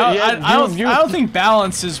we're. I don't think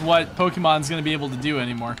balance is what Pokemon's gonna be able to do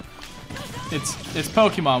anymore. It's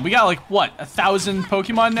Pokemon. We got like what 1,000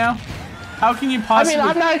 Pokemon now. How can you possibly?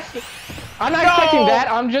 I mean, I'm not expecting that.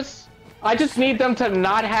 I just need them to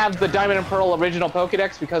not have the Diamond and Pearl original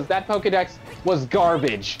Pokédex because that Pokédex was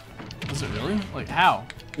garbage. Was it really? Like how?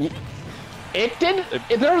 It did.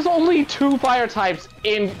 There's only 2 fire types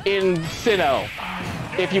in Sinnoh.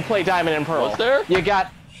 If you play Diamond and Pearl, Was there? You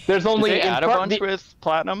got. There's only. Did they add a bunch with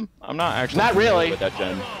Platinum? I'm not actually. Not really. With that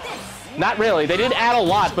gen. Not really. They didn't add a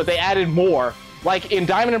lot, but they added more. Like in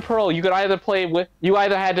Diamond and Pearl, you could either play with. You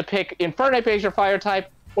either had to pick Infernape as your fire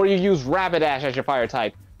type, or you use Rapidash as your fire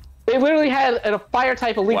type. They literally had a fire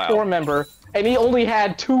type Elite Four member, and he only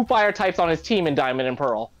had 2 fire types on his team in Diamond and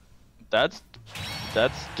Pearl. That's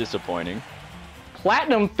disappointing.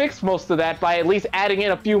 Platinum fixed most of that by at least adding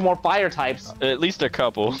in a few more fire types. At least a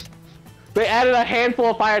couple. They added a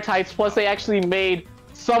handful of fire types, plus they actually made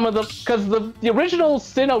some of the... Because the original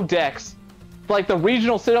Sinnoh Dex, like the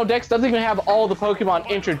regional Sinnoh Dex, doesn't even have all the Pokemon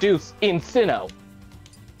introduced in Sinnoh.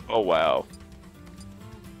 Oh, wow.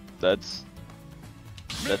 That's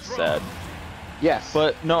sad. Yes.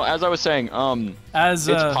 But no, as I was saying, As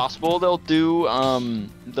it's possible they'll do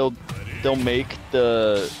they'll make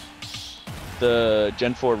the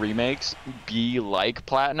Gen 4 remakes be like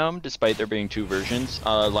Platinum, despite there being 2 versions,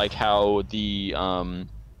 like how the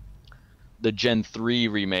Gen 3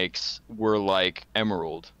 remakes were like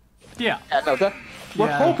Emerald. Yeah. No,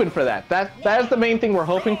 we're hoping for that. That is the main thing we're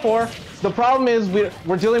hoping for. The problem is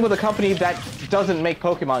we're dealing with a company that doesn't make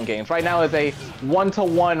Pokemon games. Right now is a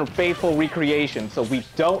one-to-one faithful recreation, so we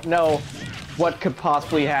don't know what could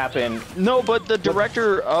possibly happen. No, but the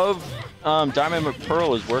director of Diamond and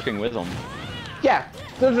Pearl is working with them. Yeah,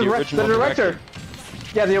 the director.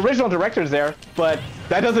 Yeah, the original director's there, but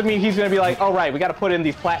that doesn't mean he's going to be like, all right, we got to put in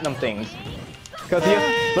these Platinum things. Because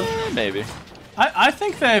maybe. I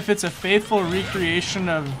think that if it's a faithful recreation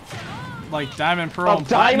of like Diamond, Pearl, and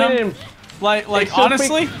Platinum, like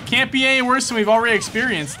honestly, can't be any worse than we've already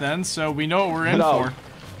experienced then. So we know what we're in for.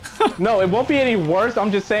 No, it won't be any worse.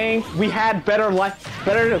 I'm just saying we had better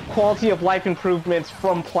quality of life improvements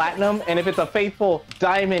from Platinum, and if it's a faithful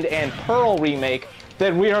Diamond and Pearl remake,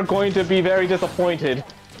 then we are going to be very disappointed.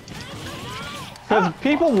 Because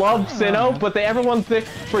people love Sinnoh, but everyone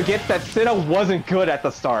forgets that Sinnoh wasn't good at the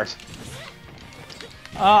start.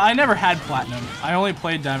 I never had Platinum. I only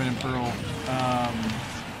played Diamond and Pearl.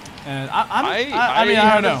 And I mean,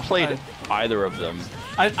 I don't know. Played either of them.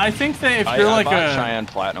 I think that if you're like a Cheyenne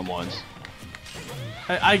Platinum ones.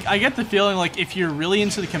 I get the feeling like if you're really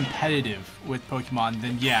into the competitive with Pokemon,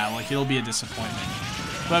 then yeah, like it'll be a disappointment.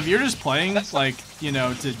 But if you're just playing, like, you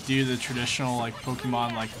know, to do the traditional like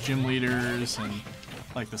Pokemon like gym leaders and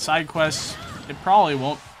like the side quests, it probably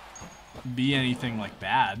won't be anything like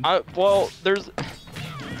bad. Well, there's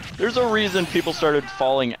a reason people started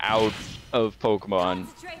falling out of Pokemon.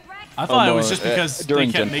 I thought it was just because they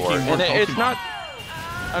kept making more Pokemon. It's not.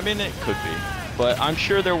 I mean, it could be, but I'm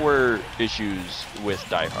sure there were issues with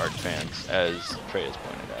diehard fans, as Trey has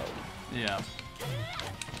pointed out. Yeah.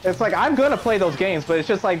 It's like, I'm gonna play those games, but it's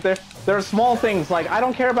just like, there are small things, like, I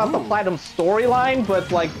don't care about the Platinum storyline, but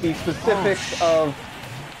like, the specifics of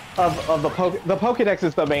the Pokédex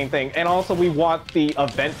is the main thing, and also we want the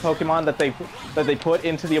event Pokemon that they put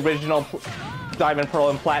into the original Diamond, Pearl,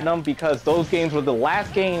 and Platinum, because those games were the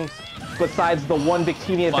last games, besides the one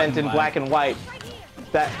Victini event in Black and White,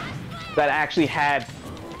 that actually had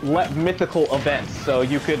mythical events. So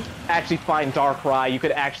you could actually find Darkrai, you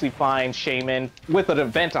could actually find Shaman with an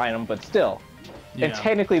event item, but still. Yeah. And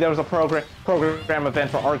technically there was a program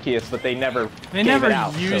event for Arceus, but they never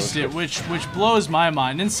used it, which blows my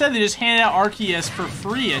mind. Instead, they just handed out Arceus for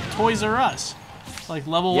free at Toys R Us, like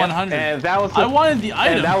level 100. And that was I wanted the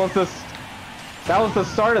item. And that was the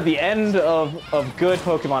start of the end of good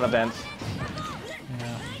Pokemon events.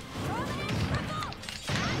 Yeah.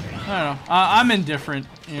 I don't know. I'm indifferent.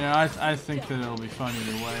 You know, I think that it'll be fun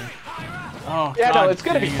either way. Oh, yeah, God, no, it's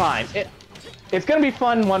gonna be fine. It's gonna be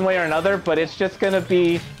fun one way or another, but it's just gonna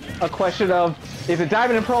be a question of, is it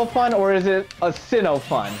Diamond and Pearl fun, or is it a Sinnoh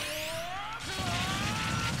fun?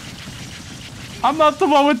 I'm not the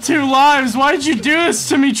one with 2 lives. Why'd you do this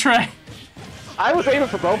to me, Trey? I was aiming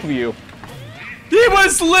for both of you. He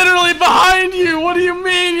was literally behind you! What do you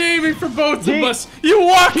mean aiming for both of us? You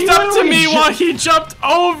walked up to me while he jumped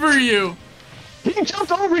over you! He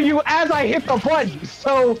jumped over you as I hit the button,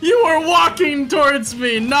 so... You were walking towards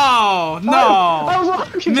me! No! No! I was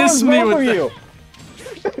walking towards both of you!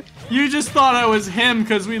 You just thought I was him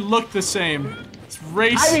because we look the same. It's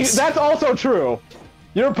racist. I mean, that's also true.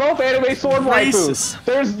 You're both anime sword waifus.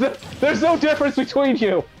 There's no difference between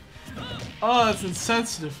you. Oh, that's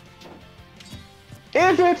insensitive.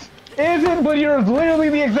 Is it? Is it when you're literally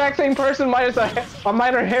the exact same person minus a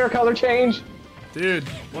minor hair color change? Dude,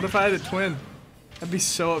 what if I had a twin? I'd be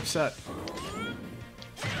so upset.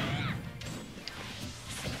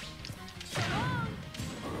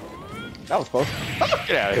 That was close.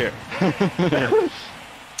 Get out of here.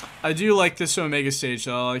 I do like this Omega stage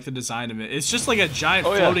though. I like the design of it. It's just like a giant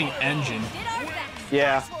Oh, yeah. floating engine.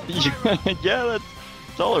 Yeah. Yeah,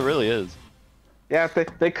 that's all it really is. Yeah,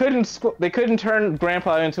 they couldn't turn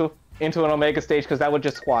Grandpa into an Omega stage because that would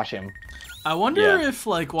just squash him. I wonder Yeah. if,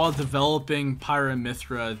 like, while developing Pyra and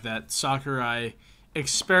Mythra, that Sakurai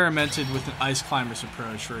experimented with an Ice Climbers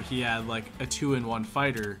approach where he had, like, a 2-in-1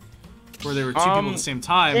 fighter where there were two people at the same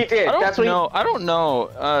time. He did. I don't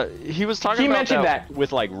know. He was talking about mentioned that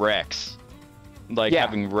with like Rex, like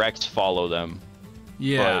having Rex follow them.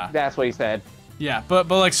 Yeah. That's what he said. Yeah, but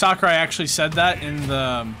like Sakurai actually said that in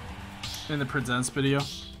the Presents video.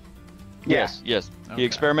 Yes. Okay. He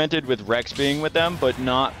experimented with Rex being with them, but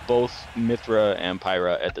not both Mythra and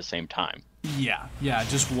Pyra at the same time. Yeah,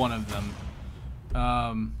 just one of them.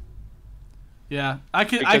 Yeah, I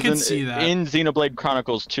could see that. In Xenoblade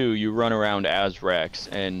Chronicles 2, you run around as Rex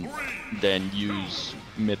and then use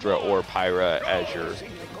Mythra or Pyra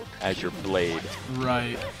as your blade.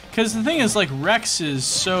 Right. Because the thing is, like, Rex is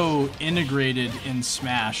so integrated in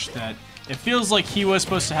Smash that it feels like he was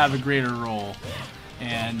supposed to have a greater role,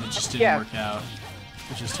 and it just didn't work out,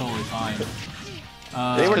 which is totally fine.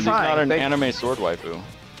 They were Because he's not an They- anime sword waifu.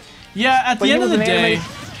 Yeah, at But the he end of was the an day, anime-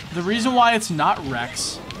 the reason why it's not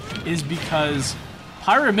Rex is because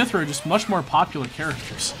Pyra and Mythra are just much more popular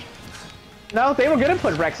characters. No, they were gonna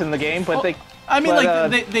put Rex in the game, but they. I mean,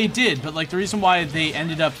 but, like, they did, but, like, the reason why they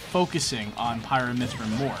ended up focusing on Pyra and Mythra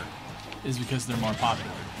more is because they're more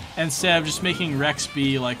popular. Instead of just making Rex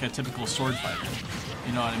be, like, a typical sword fighter.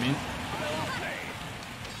 You know what I mean?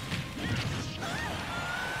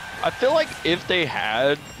 I feel like if they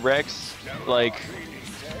had Rex, like,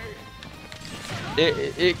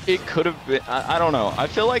 it could have been. I don't know. I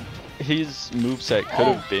feel like his moveset could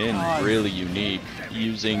have been really unique,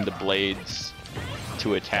 using the blades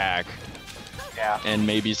to attack. Yeah. And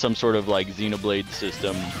maybe some sort of like Xenoblade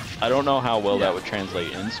system. I don't know how well that would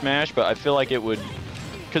translate in Smash, but I feel like it would,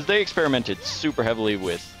 because they experimented super heavily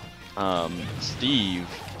with Steve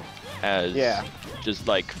as just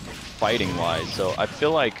like fighting wise. So I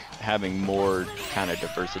feel like having more kind of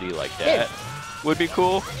diversity like that would be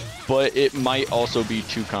cool, but it might also be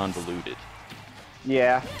too convoluted.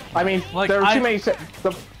 Yeah. I mean, Like, there were too many.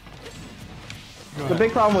 The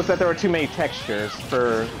big problem was that there were too many textures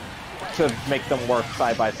to make them work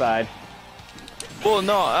side by side. Well,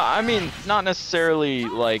 no, I mean, not necessarily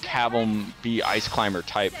like have him be Ice Climber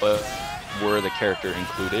type, but were the character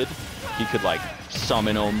included, he could like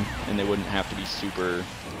summon them and they wouldn't have to be super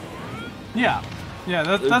Yeah,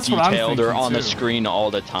 that's what I'm detailed thinking or on too. the screen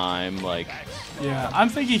all the time. Like, Yeah, I'm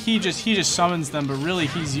thinking he just summons them, but really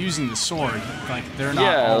he's using the sword. Like, they're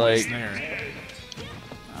not always there.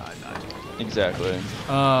 exactly.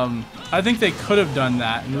 I think they could have done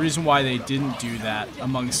that, and the reason why they didn't do that,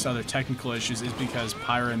 amongst other technical issues, is because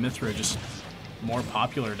Pyra and Mythra are just more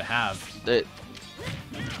popular to have.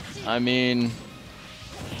 I mean,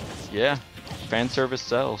 yeah, fan service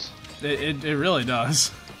sells. It really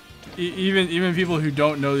does. Even people who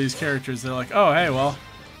don't know these characters, they're like, oh, hey, well,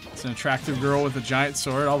 it's an attractive girl with a giant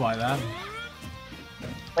sword, I'll buy that.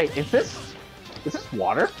 Wait, is this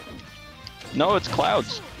water? No, it's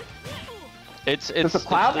clouds. It's Does the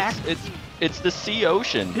cloud it's the sea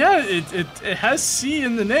ocean. Yeah, it has sea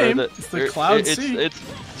in the name. It's the Cloud Sea. It's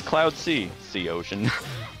Cloud Sea ocean.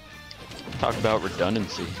 Talk about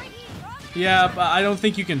redundancy. Yeah, but I don't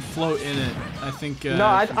think you can float in it. I think. No,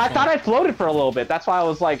 I thought I floated for a little bit. That's why I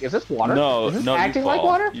was like, is this water? No, is this no, acting you fall. like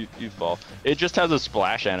water? You fall. It just has a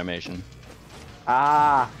splash animation.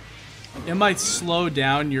 Ah. It might slow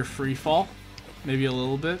down your free fall, maybe a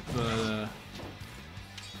little bit, but.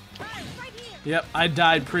 Yep, I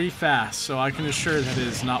died pretty fast, so I can assure that it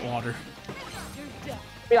is not water. I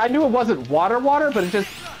mean, I knew it wasn't water, but it just.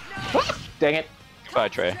 Dang it. Goodbye,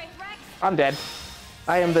 Trey. I'm dead.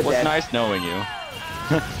 I am the It was dead. nice knowing you.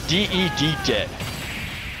 D-E-D dead.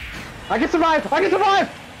 I can survive! I can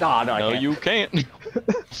survive! Oh, no, I No, can't. you can't.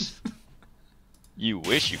 You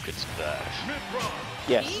wish you could survive.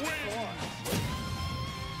 Yes.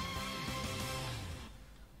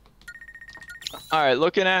 Alright,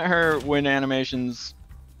 looking at her win animations,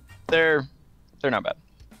 they're not bad.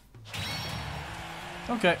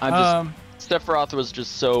 Okay, Sephiroth was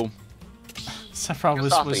just so Sephiroth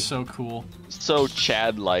Saucy. was so cool.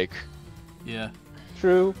 Chad-like. Yeah.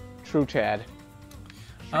 True Chad.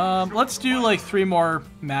 Let's do like 3 more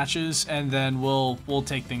matches, and then we'll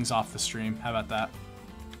take things off the stream. How about that?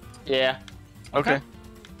 Yeah. Okay.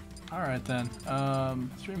 All right then.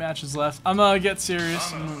 3 matches left. I'm gonna get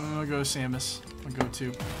serious. I'm gonna go Samus. I'm gonna go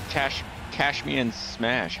 2. Cash me and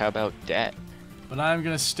Smash. How about that? But I'm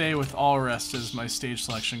gonna stay with All Rest as my stage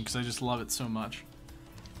selection because I just love it so much.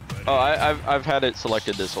 Oh, I've had it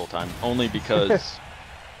selected this whole time only because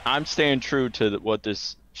I'm staying true to what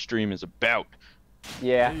this stream is about.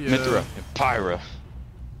 Yeah. Mythra and Pyra.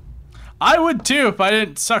 I would too if I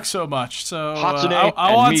didn't suck so much. So Hatsune I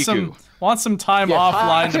and want Miku. some time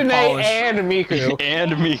offline to Hatsune polish. and Miku.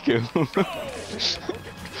 And Miku.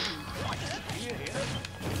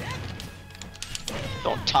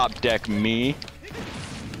 Don't top deck me.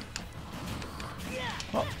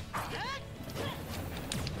 Oh.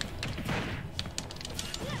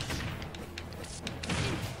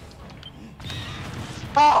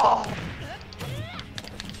 Oh!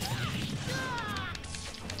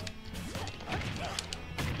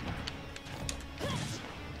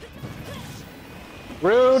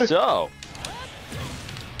 Rude. So,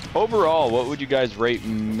 overall, what would you guys rate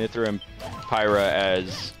Mythra and Pyra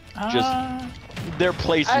as? Just their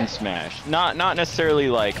place in Smash, not necessarily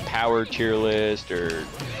like power tier list or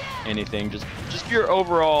anything. Just your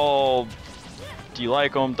overall. Do you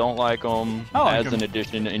like them? Don't like them? As an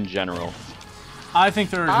addition in general. I think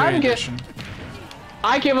they're a great addition.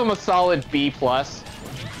 I give them a solid B+. It's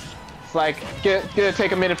like gonna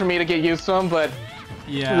take a minute for me to get used to them, but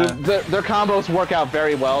yeah, their combos work out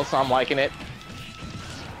very well, so I'm liking it.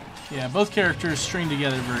 Yeah, both characters string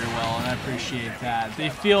together very well, and I appreciate that. They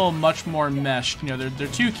feel much more meshed. You know, they're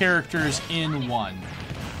 2 characters in one,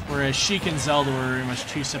 whereas Sheik and Zelda were very much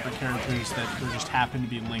 2 separate characters that were just happened to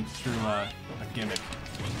be linked through a gimmick.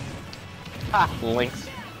 Ah, links.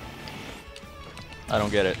 I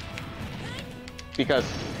don't get it. Because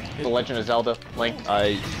The Legend of Zelda, Link.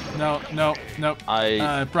 No.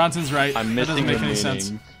 Bronson's right. I'm that doesn't missing make the any meaning.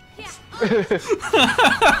 sense. I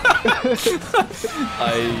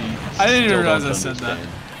didn't even still realize don't I said that.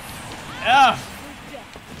 understand.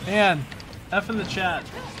 F! Man, F in the chat.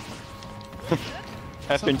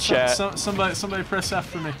 F in chat. Somebody press F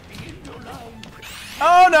for me.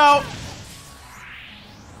 Oh no!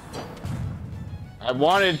 I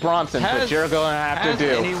wanted Bronson, but you're gonna have to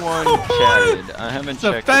do. Anyone chatted? I haven't It's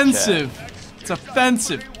checked offensive. the chat. It's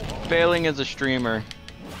offensive. Failing as a streamer.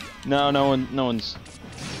 No one's.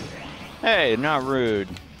 Hey, not rude.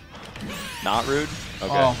 Not rude?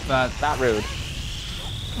 Okay. Oh, that. Not rude.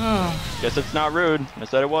 Guess it's not rude. I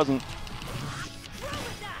said it wasn't.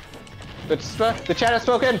 The chat has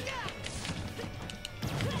spoken.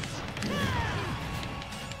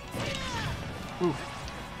 Ooh.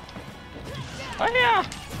 Oh yeah.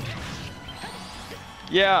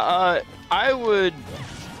 Yeah,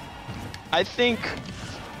 I think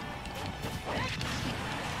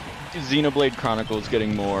Xenoblade Chronicles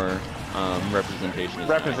getting more representation.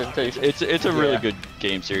 It's a really good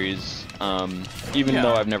game series. Even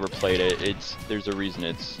though I've never played it, there's a reason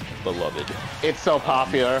it's beloved. It's so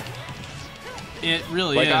popular. It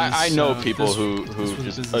really like, is. I know people who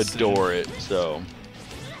just adore it. So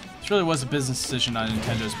this really was a business decision on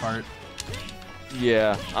Nintendo's part.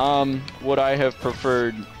 yeah. Would I have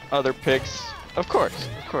preferred other picks? Of course.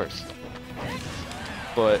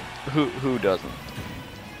 But who doesn't?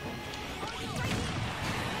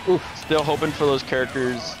 Oof. Still hoping for those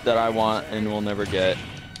characters that I want and will never get.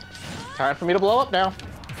 Time for me to blow up now.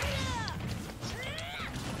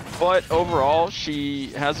 But overall, she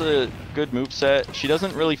has a good moveset. She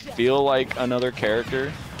doesn't really feel like another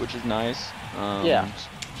character, which is nice. Yeah,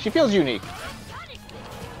 she feels unique.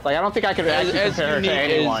 Like, I don't think I could actually compare her to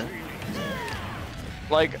anyone.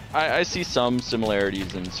 Like, I see some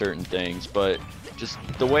similarities in certain things, but just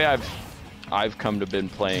the way I've come to been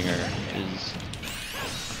playing her is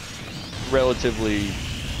relatively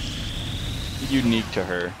unique to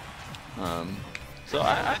her. So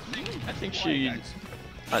I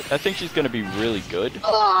think she's gonna be really good.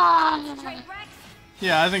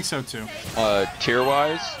 Yeah, I think so too. Tier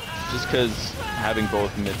wise, just because having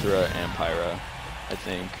both Mythra and Pyra, I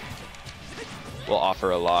think, will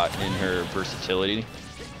offer a lot in her versatility.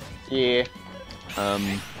 Yeah.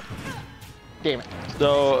 Damn it.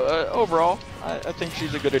 So overall, I think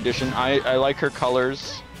she's a good addition. I like her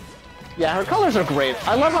colors. Yeah, her colors are great.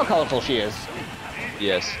 I love how colorful she is.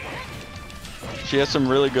 Yes. She has some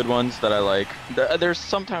really good ones that I like. There's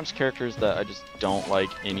sometimes characters that I just don't like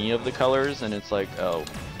any of the colors, and it's like, oh,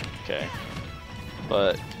 okay.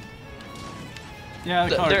 But Yeah,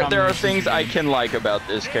 the color there are combinations things are I good. can like about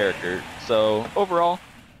this character. So overall,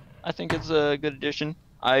 I think it's a good addition.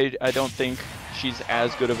 I don't think she's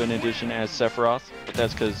as good of an addition as Sephiroth, but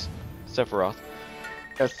that's because Sephiroth.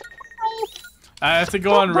 Yes. I have to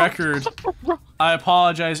go on record. I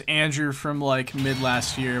apologize, Andrew, from like mid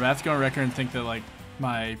last year, but I have to go on record and think that like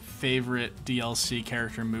my favorite DLC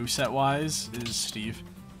character moveset wise is Steve.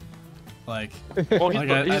 Like, Well,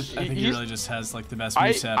 I think he really just has like the best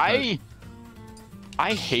moveset.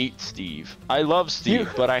 I hate Steve. I love Steve,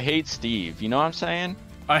 but I hate Steve. You know what I'm saying?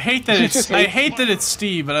 I hate that it's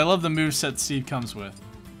Steve, but I love the moveset Steve comes with.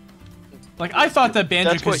 Like, I thought that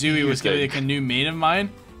Banjo-Kazooie was gonna be like a new main of mine,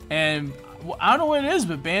 and I don't know what it is,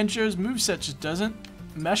 but Banjo's moveset just doesn't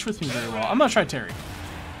mesh with me very well. I'm gonna try Terry.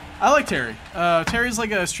 I like Terry. Terry's like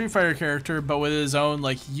a Street Fighter character, but with his own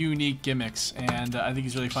like unique gimmicks, and I think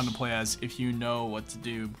he's really fun to play as if you know what to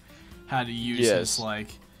do, how to use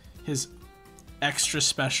his extra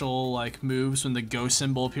special like moves when the Go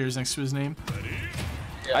symbol appears next to his name.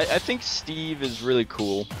 I think Steve is really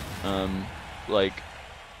cool. Like,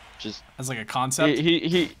 just as like a concept.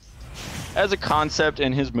 He as a concept,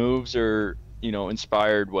 and his moves are, you know,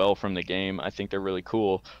 inspired well from the game. I think they're really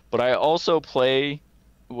cool. But I also play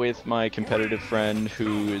with my competitive friend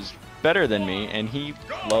who is better than me, and he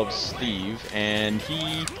loves Steve, and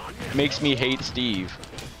he makes me hate Steve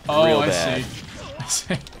real bad. I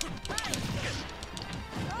see.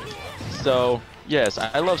 So, yes,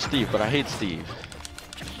 I love Steve, but I hate Steve.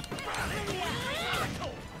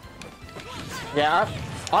 Yeah,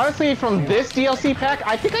 honestly, from this DLC pack,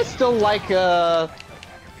 I think I still like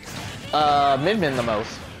Min the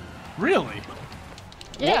most. Really?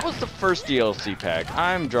 Yeah. What was the first DLC pack?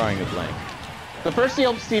 I'm drawing a blank. The first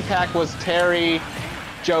DLC pack was Terry,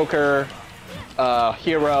 Joker,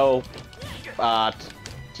 Hero,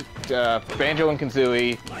 Banjo and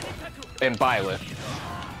Kazooie, and Violet.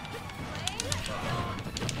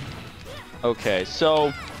 Okay,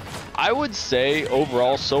 so I would say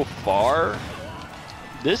overall so far,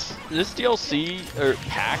 this DLC or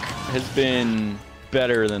pack has been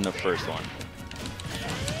better than the first one.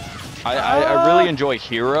 I really enjoy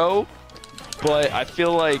Hero, but I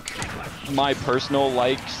feel like my personal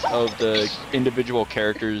likes of the individual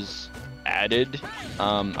characters added,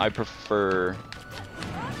 I prefer.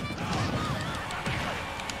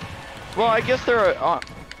 Well, I guess they're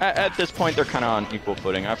at this point they're kind of on equal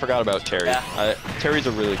footing. I forgot about Terry. Yeah. Terry's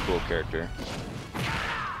a really cool character.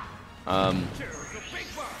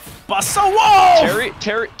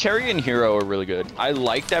 Terry and Hero are really good. I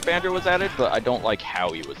like that Banjo was added, but I don't like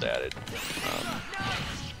how he was added.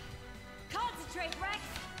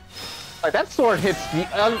 Like, that sword hits the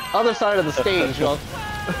other side of the stage.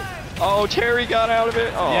 Oh, Terry got out of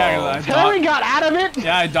it. Oh. Yeah, Terry got out of it.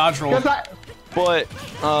 Yeah, I dodge rolled. But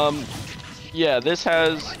yeah, this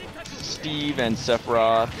has Steve and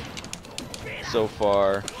Sephiroth so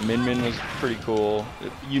far. Min was pretty cool,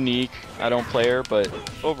 unique. I don't play her, but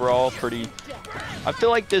overall pretty. I feel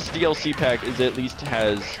like this DLC pack is at least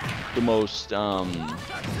has the most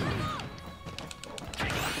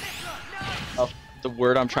the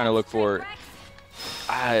word I'm trying to look for.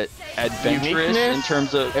 Adventurous in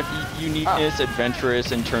terms of uniqueness,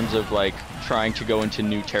 adventurous in terms of like trying to go into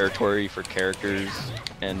new territory for characters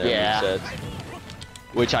and their movesets,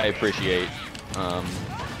 which I appreciate.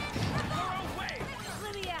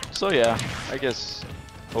 So yeah, I guess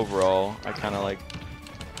overall I kind of like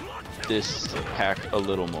this pack a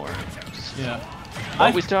little more. Yeah.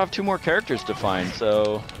 But we still have 2 more characters to find,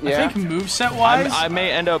 so I think moveset wise, I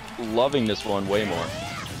may end up loving this one way more,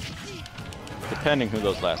 depending who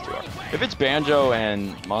those last 2 are. If it's Banjo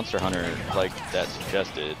and Monster Hunter, like that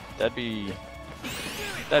suggested, that'd be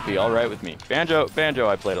all right with me. Banjo,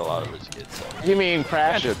 I played a lot of as a kid. So. You mean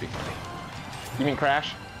Crash? Banjo'd be fun. You mean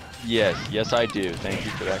Crash? Yes, I do. Thank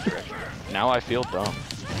you for that correction. Now I feel dumb.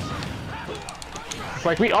 It's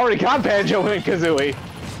like we already got Banjo and Kazooie.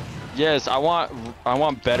 Yes, I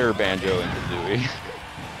want better Banjo and Kazooie.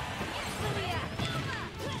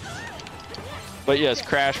 But yes,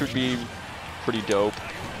 Crash would be pretty dope.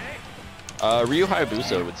 Ryu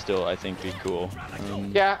Hayabusa would still, I think, be cool.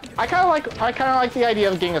 Yeah, I kind of like the idea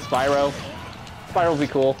of getting a Spyro. Spyro would be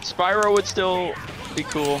cool. Spyro would still be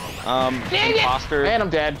cool. Imposter. And I'm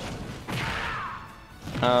dead.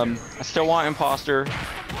 I still want Imposter.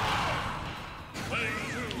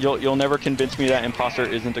 You'll never convince me that Imposter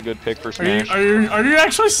isn't a good pick for Smash. Are you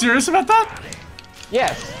actually serious about that?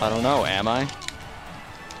 Yes. I don't know. Am I?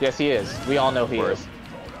 Yes, he is. We all know he is.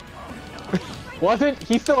 Wasn't?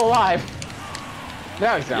 He's still alive.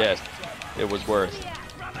 No, he's not. Yes. It was worth.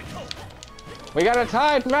 We got a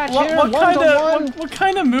tied match here. What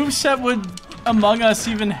kind of moveset would Among Us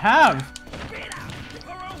even have?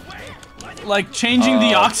 Like changing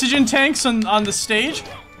the oxygen tanks on the stage?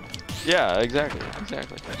 Yeah, exactly.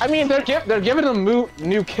 I mean, they're giving him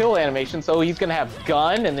new kill animation, so he's gonna have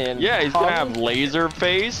gun and then. Yeah, he's gonna have laser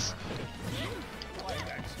face.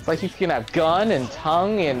 Like he's gonna have gun and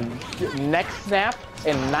tongue and neck snap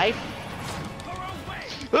and knife.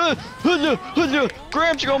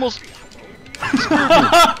 Gramps, you almost.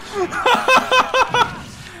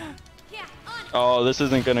 Oh, this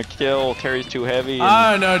isn't gonna kill. Terry's too heavy.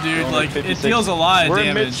 I don't know, dude. Like, it deals a lot of damage. We're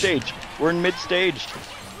in mid-stage. We're in mid-stage.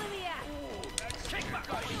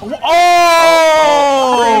 Oh!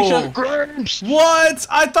 What?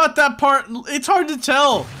 I thought that part... It's hard to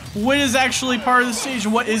tell what is actually part of the stage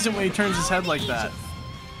and what isn't when he turns his head like that.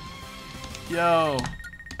 Yo.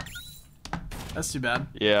 That's too bad.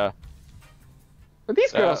 Yeah. But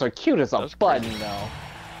these girls are cute as a button, though.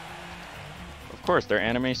 Of course, they're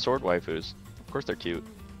anime sword waifus. Of course they're cute.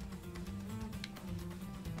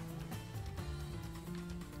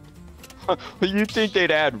 You think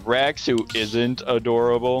they'd add Rex, who isn't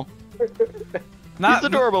adorable? He's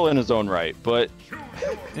adorable in his own right, but...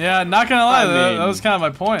 Yeah, not gonna lie, that was kind of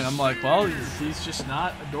my point. I'm like, well, he's just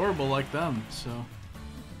not adorable like them, so...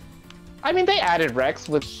 I mean, they added Rex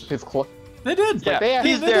with his clothes. They did. Yeah,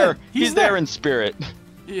 he's there. He's there in spirit.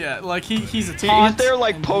 Yeah, like he's a taunt. He's there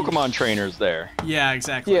like Pokemon trainers there. Yeah,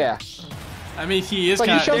 exactly. Yeah. I mean, he is like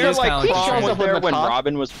kind of like Chrom was there when top.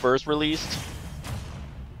 Robin was first released.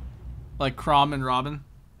 Like Chrom and Robin.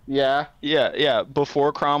 Yeah. Yeah.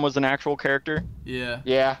 Before Chrom was an actual character. Yeah.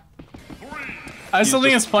 Yeah. I still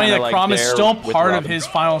think it's funny that like Chrom is still part of Robin. his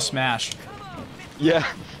final smash. Yeah.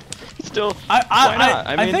 Still.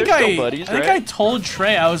 I think they're still buddies, I think right? I told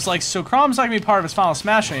Trey, I was like, so Chrom's not gonna be part of his final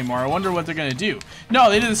smash anymore. I wonder what they're gonna do. No,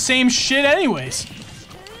 they did the same shit anyways.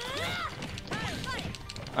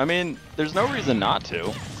 I mean, there's no reason not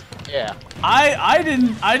to. Yeah.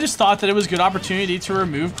 I just thought that it was a good opportunity to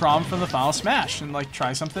remove Chrom from the final smash and like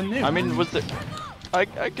try something new. I mean, was there? I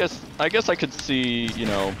guess I could see, you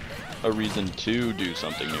know, a reason to do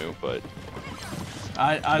something new, but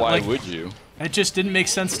why would you? It just didn't make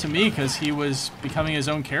sense to me because he was becoming his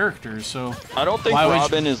own character. So I don't think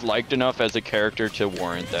Robin is liked enough as a character to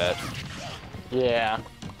warrant that. Yeah.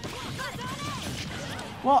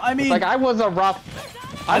 Well, I mean, like I was a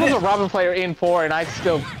Robin player in 4, and I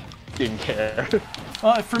still didn't care.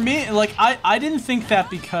 Well, for me, like I didn't think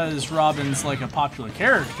that because Robin's like a popular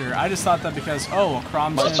character. I just thought that because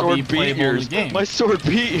Chrom's gonna be playable in the game. My sword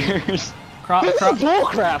beat yours.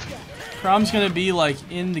 Bullcrap. Chrom's gonna be like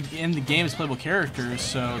in the game as playable character,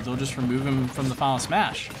 so they'll just remove him from the final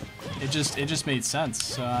smash. It just made sense.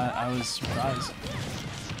 So I was surprised.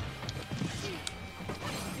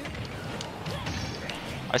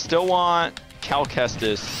 I still want Cal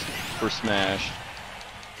Kestis for Smash.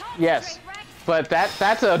 Yes, but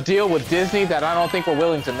that's a deal with Disney that I don't think we're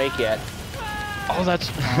willing to make yet. Oh,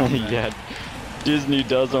 that's yeah. Disney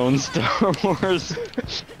does own Star Wars.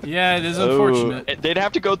 Yeah, it is unfortunate. They'd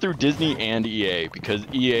have to go through Disney and EA because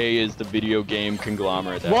EA is the video game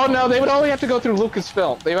conglomerate. Well, no, they would only have to go through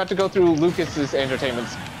Lucasfilm. They would have to go through Lucas's entertainment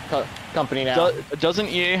company now. Doesn't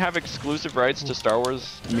EA have exclusive rights to Star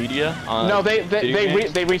Wars media? No, they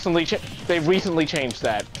recently changed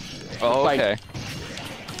that. Oh, okay.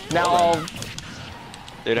 Now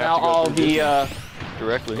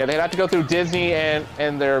directly. Yeah, they'd have to go through Disney and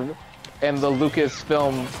the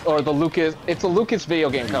Lucasfilm or the Lucas. It's a Lucas video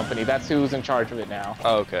game company. That's who's in charge of it now.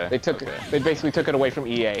 Oh, okay. They basically took it away from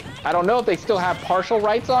EA. I don't know if they still have partial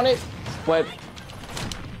rights on it, but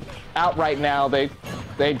outright now they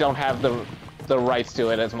don't have the rights to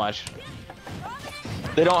it as much.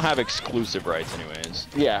 They don't have exclusive rights, anyways.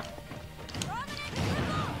 Yeah.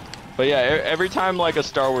 But yeah, every time like a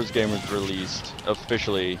Star Wars game was released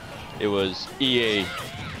officially, it was EA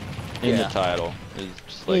in the title. It's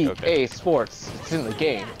just like, okay. EA Sports. It's in the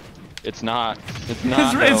game. It's not. It's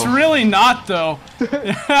not. It's really not though.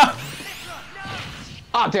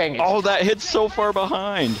 Oh dang it! Oh, that hits so far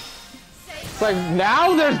behind. It's like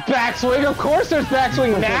now there's backswing. Of course there's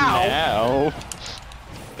backswing now. Now.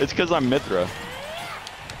 It's because I'm Mythra.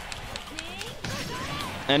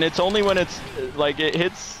 And it's only when it's like it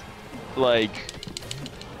hits like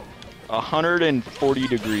 140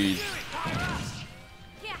 degrees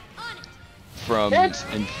from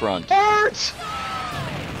in front. Hurt!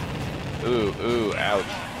 Ooh, ouch.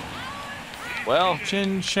 Well,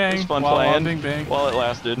 Chin Shang, it was fun wah, wah, playing bing, bang. while it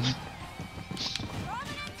lasted.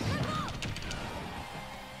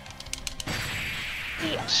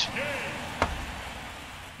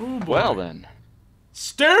 Ooh, boy. Well then.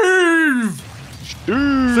 Steve!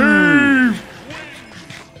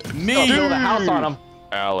 Me! Build a house on him.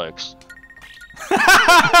 Alex.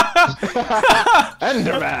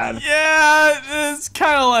 Enderman! Yeah, it's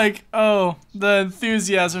kind of like, the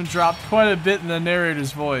enthusiasm dropped quite a bit in the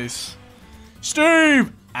narrator's voice.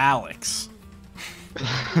 Steve! Alex.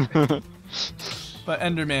 But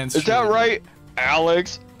Enderman's. Is that truly right,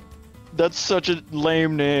 Alex? That's such a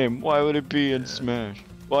lame name. Why would it be in Smash?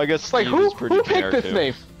 Well, I guess It's like, Steve is pretty who picked generic, this too.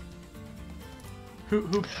 name? Who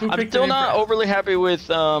I'm picked still the name not for- overly happy with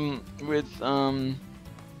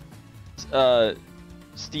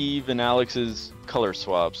Steve and Alex's color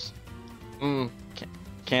swaps.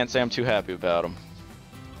 Can't say I'm too happy about them.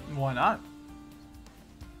 Why not?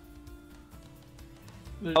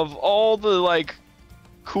 Of all the like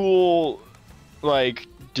cool like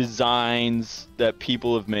designs that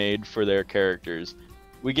people have made for their characters,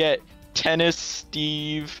 we get Tennis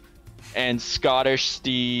Steve and Scottish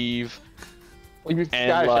Steve Well, you and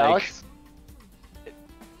Scottish, like Alex?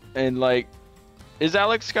 and like is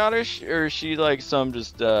Alex Scottish or is she like some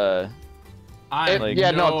just I have like,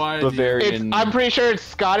 yeah, no no, idea. Bavarian? I'm pretty sure it's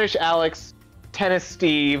Scottish Alex, Tennis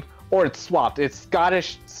Steve, or it's swapped. It's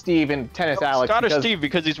Scottish Steve and Tennis Alex. Scottish because- Steve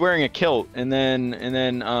because he's wearing a kilt, and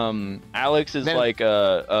then Alex is Then- like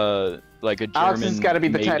a German Alex has gotta be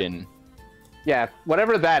the maiden. Yeah,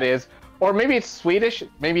 whatever that is, or maybe it's Swedish.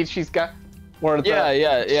 Maybe she's got. Or the,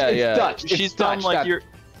 Yeah. Dutch. It's She's Dutch, done like that- you're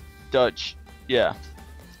Dutch. Yeah.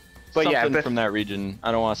 But yeah, Something the- from that region.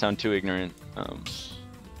 I don't want to sound too ignorant.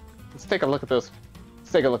 Let's take a look at those.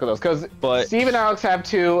 Let's take a look at those, because But- Steve and Alex have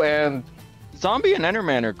two, and Zombie and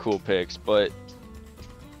Enderman are cool picks, but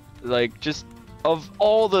like just of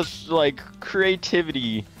all the like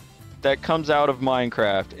creativity that comes out of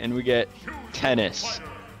Minecraft, and we get tennis.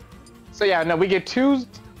 so yeah, no, we get two.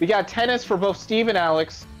 We got Tennis for both Steve and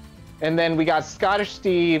Alex, and then we got Scottish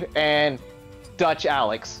Steve and Dutch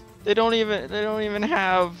Alex. They don't even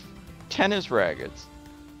have tennis rackets.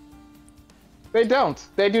 They don't.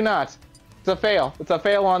 They do not. It's a fail. It's a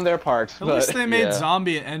fail on their part. At least But they made yeah.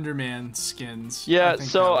 Zombie and Enderman skins. Yeah, think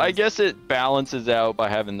so that I was- guess it balances out by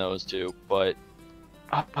having those two, but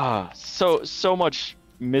so much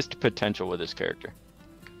missed potential with this character,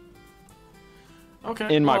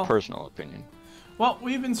 Okay. in my well- personal opinion. Well,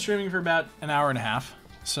 we've been streaming for about an hour and a half,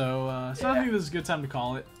 so I think this is a good time to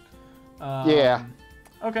call it. Yeah.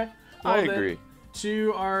 Okay. I Well, then, agree.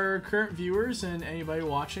 To our current viewers and anybody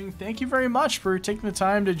watching, thank you very much for taking the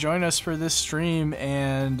time to join us for this stream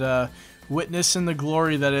and witnessing the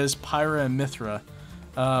glory that is Pyra and Mythra.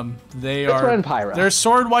 They Mythra are and Pyra. They're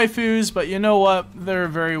sword waifus, but you know what? They're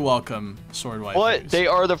very welcome sword waifus. But they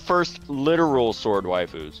are the first literal sword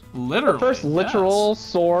waifus. literally first yes. literal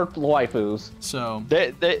sword waifus. So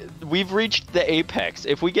We've reached the apex.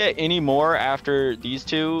 If we get any more after these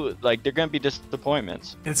two, like they're gonna be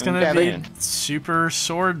disappointments. it's gonna Yeah, be they- super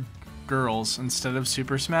sword girls instead of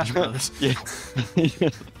Super Smash Bros. Yeah.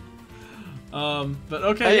 But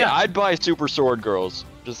okay, Hey, yeah, I'd buy Super Sword Girls.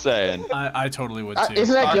 Just saying. I totally would too.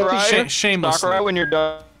 Isn't that guilty? Sakurai? shamelessly. Sakurai, when you're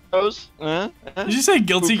done, Did you say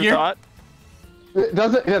Guilty Gear?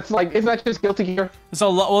 Does it? That's like, isn't that just Guilty Gear? There's a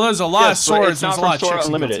lot. Well, there's a lot Yes, of but swords. it's There's not a lot of from Sora chicks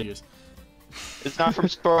in Guilty Unlimited. Gears. It's not from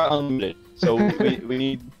Sora Unlimited. So we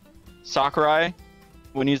need Sakurai,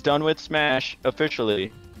 when he's done with Smash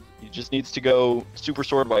officially, he just needs to go Super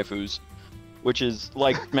Sword Waifus, which is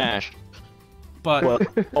like Smash, But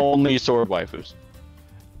but only sword waifus.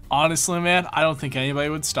 honestly, man, I don't think anybody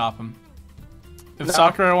would stop him. If No,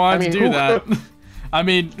 Sakurai wanted I mean, to do who- that, I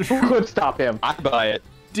mean, Who could stop him? I'd buy it.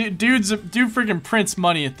 dude freaking prints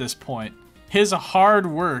money at this point. His hard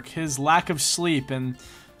work, his lack of sleep, and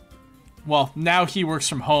well, now he works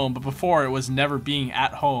from home, but before it was never being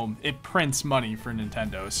at home. It prints money for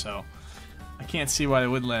Nintendo, so I can't see why they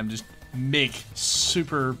wouldn't let him just make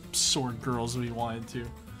super sword girls if he wanted to.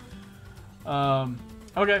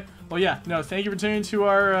 Okay, well, yeah, no, thank you for tuning to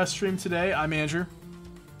our stream today. I'm Andrew.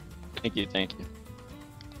 Thank you.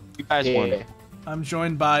 You guys Yeah. won. I'm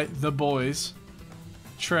joined by the boys,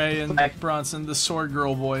 Trey and Black. Bronson, the sword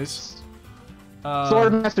girl boys.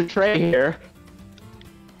 Swordmaster Trey here.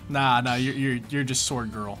 Nah, you're just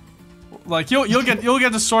sword girl. Like you'll get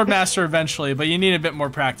the sword master eventually, but you need a bit more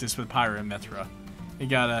practice with Pyra and Mythra. You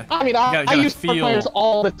gotta. I mean, gotta I use feel- sword players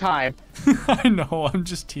all the time. I know. I'm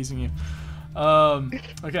just teasing you.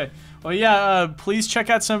 Okay. Well, yeah. Please check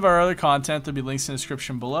out some of our other content. There'll be links in the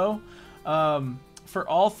description below. For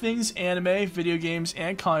all things anime, video games,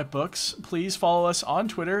 and comic books, please follow us on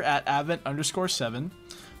Twitter at advent_7.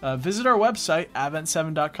 Visit our website,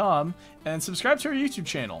 advent7.com, and subscribe to our YouTube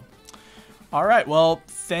channel. All right, well,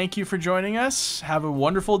 thank you for joining us. Have a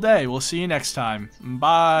wonderful day. We'll see you next time.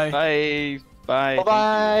 Bye. Bye.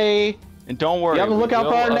 Bye. And don't worry. Be on the we lookout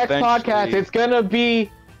for will our next podcast. eventually- It's gonna be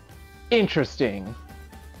interesting.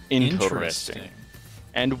 interesting.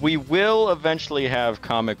 And we will eventually have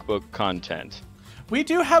comic book content. We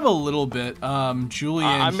do have a little bit. Julian.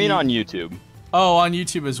 I mean, on YouTube. Oh, on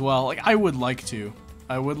YouTube as well. Like, I would like to.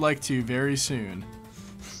 I would like to very soon.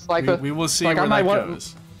 Like we will see like where I that might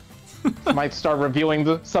goes. might start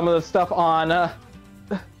reviewing some of the stuff on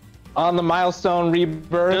the Milestone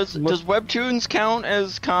Rebirth. Does webtoons count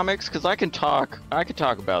as comics? Because I can talk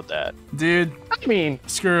about that. Dude, I mean,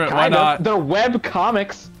 screw it. Why not? They're web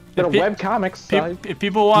comics. They're web comics. If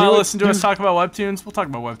people want to really- listen to us talk about webtoons, we'll talk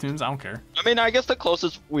about webtoons. I don't care. I mean, I guess the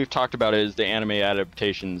closest we've talked about is the anime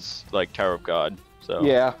adaptations, like Tower of God. So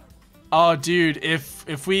Yeah. Oh, dude,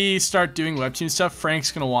 if we start doing webtoon stuff,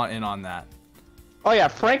 Frank's gonna want in on that. Oh yeah,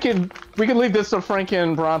 we can leave this to Frank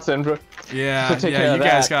and Bronson. Yeah, to take care you of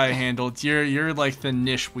guys that. got it handled. You're like the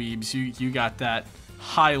niche weebs. You got that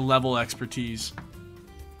high level expertise.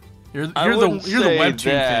 You're the webtoon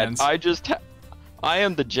fans. I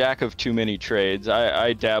am the jack of too many trades.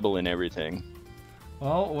 I dabble in everything.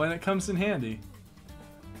 Well, when it comes in handy.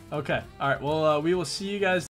 Okay. All right. Well, we will see you guys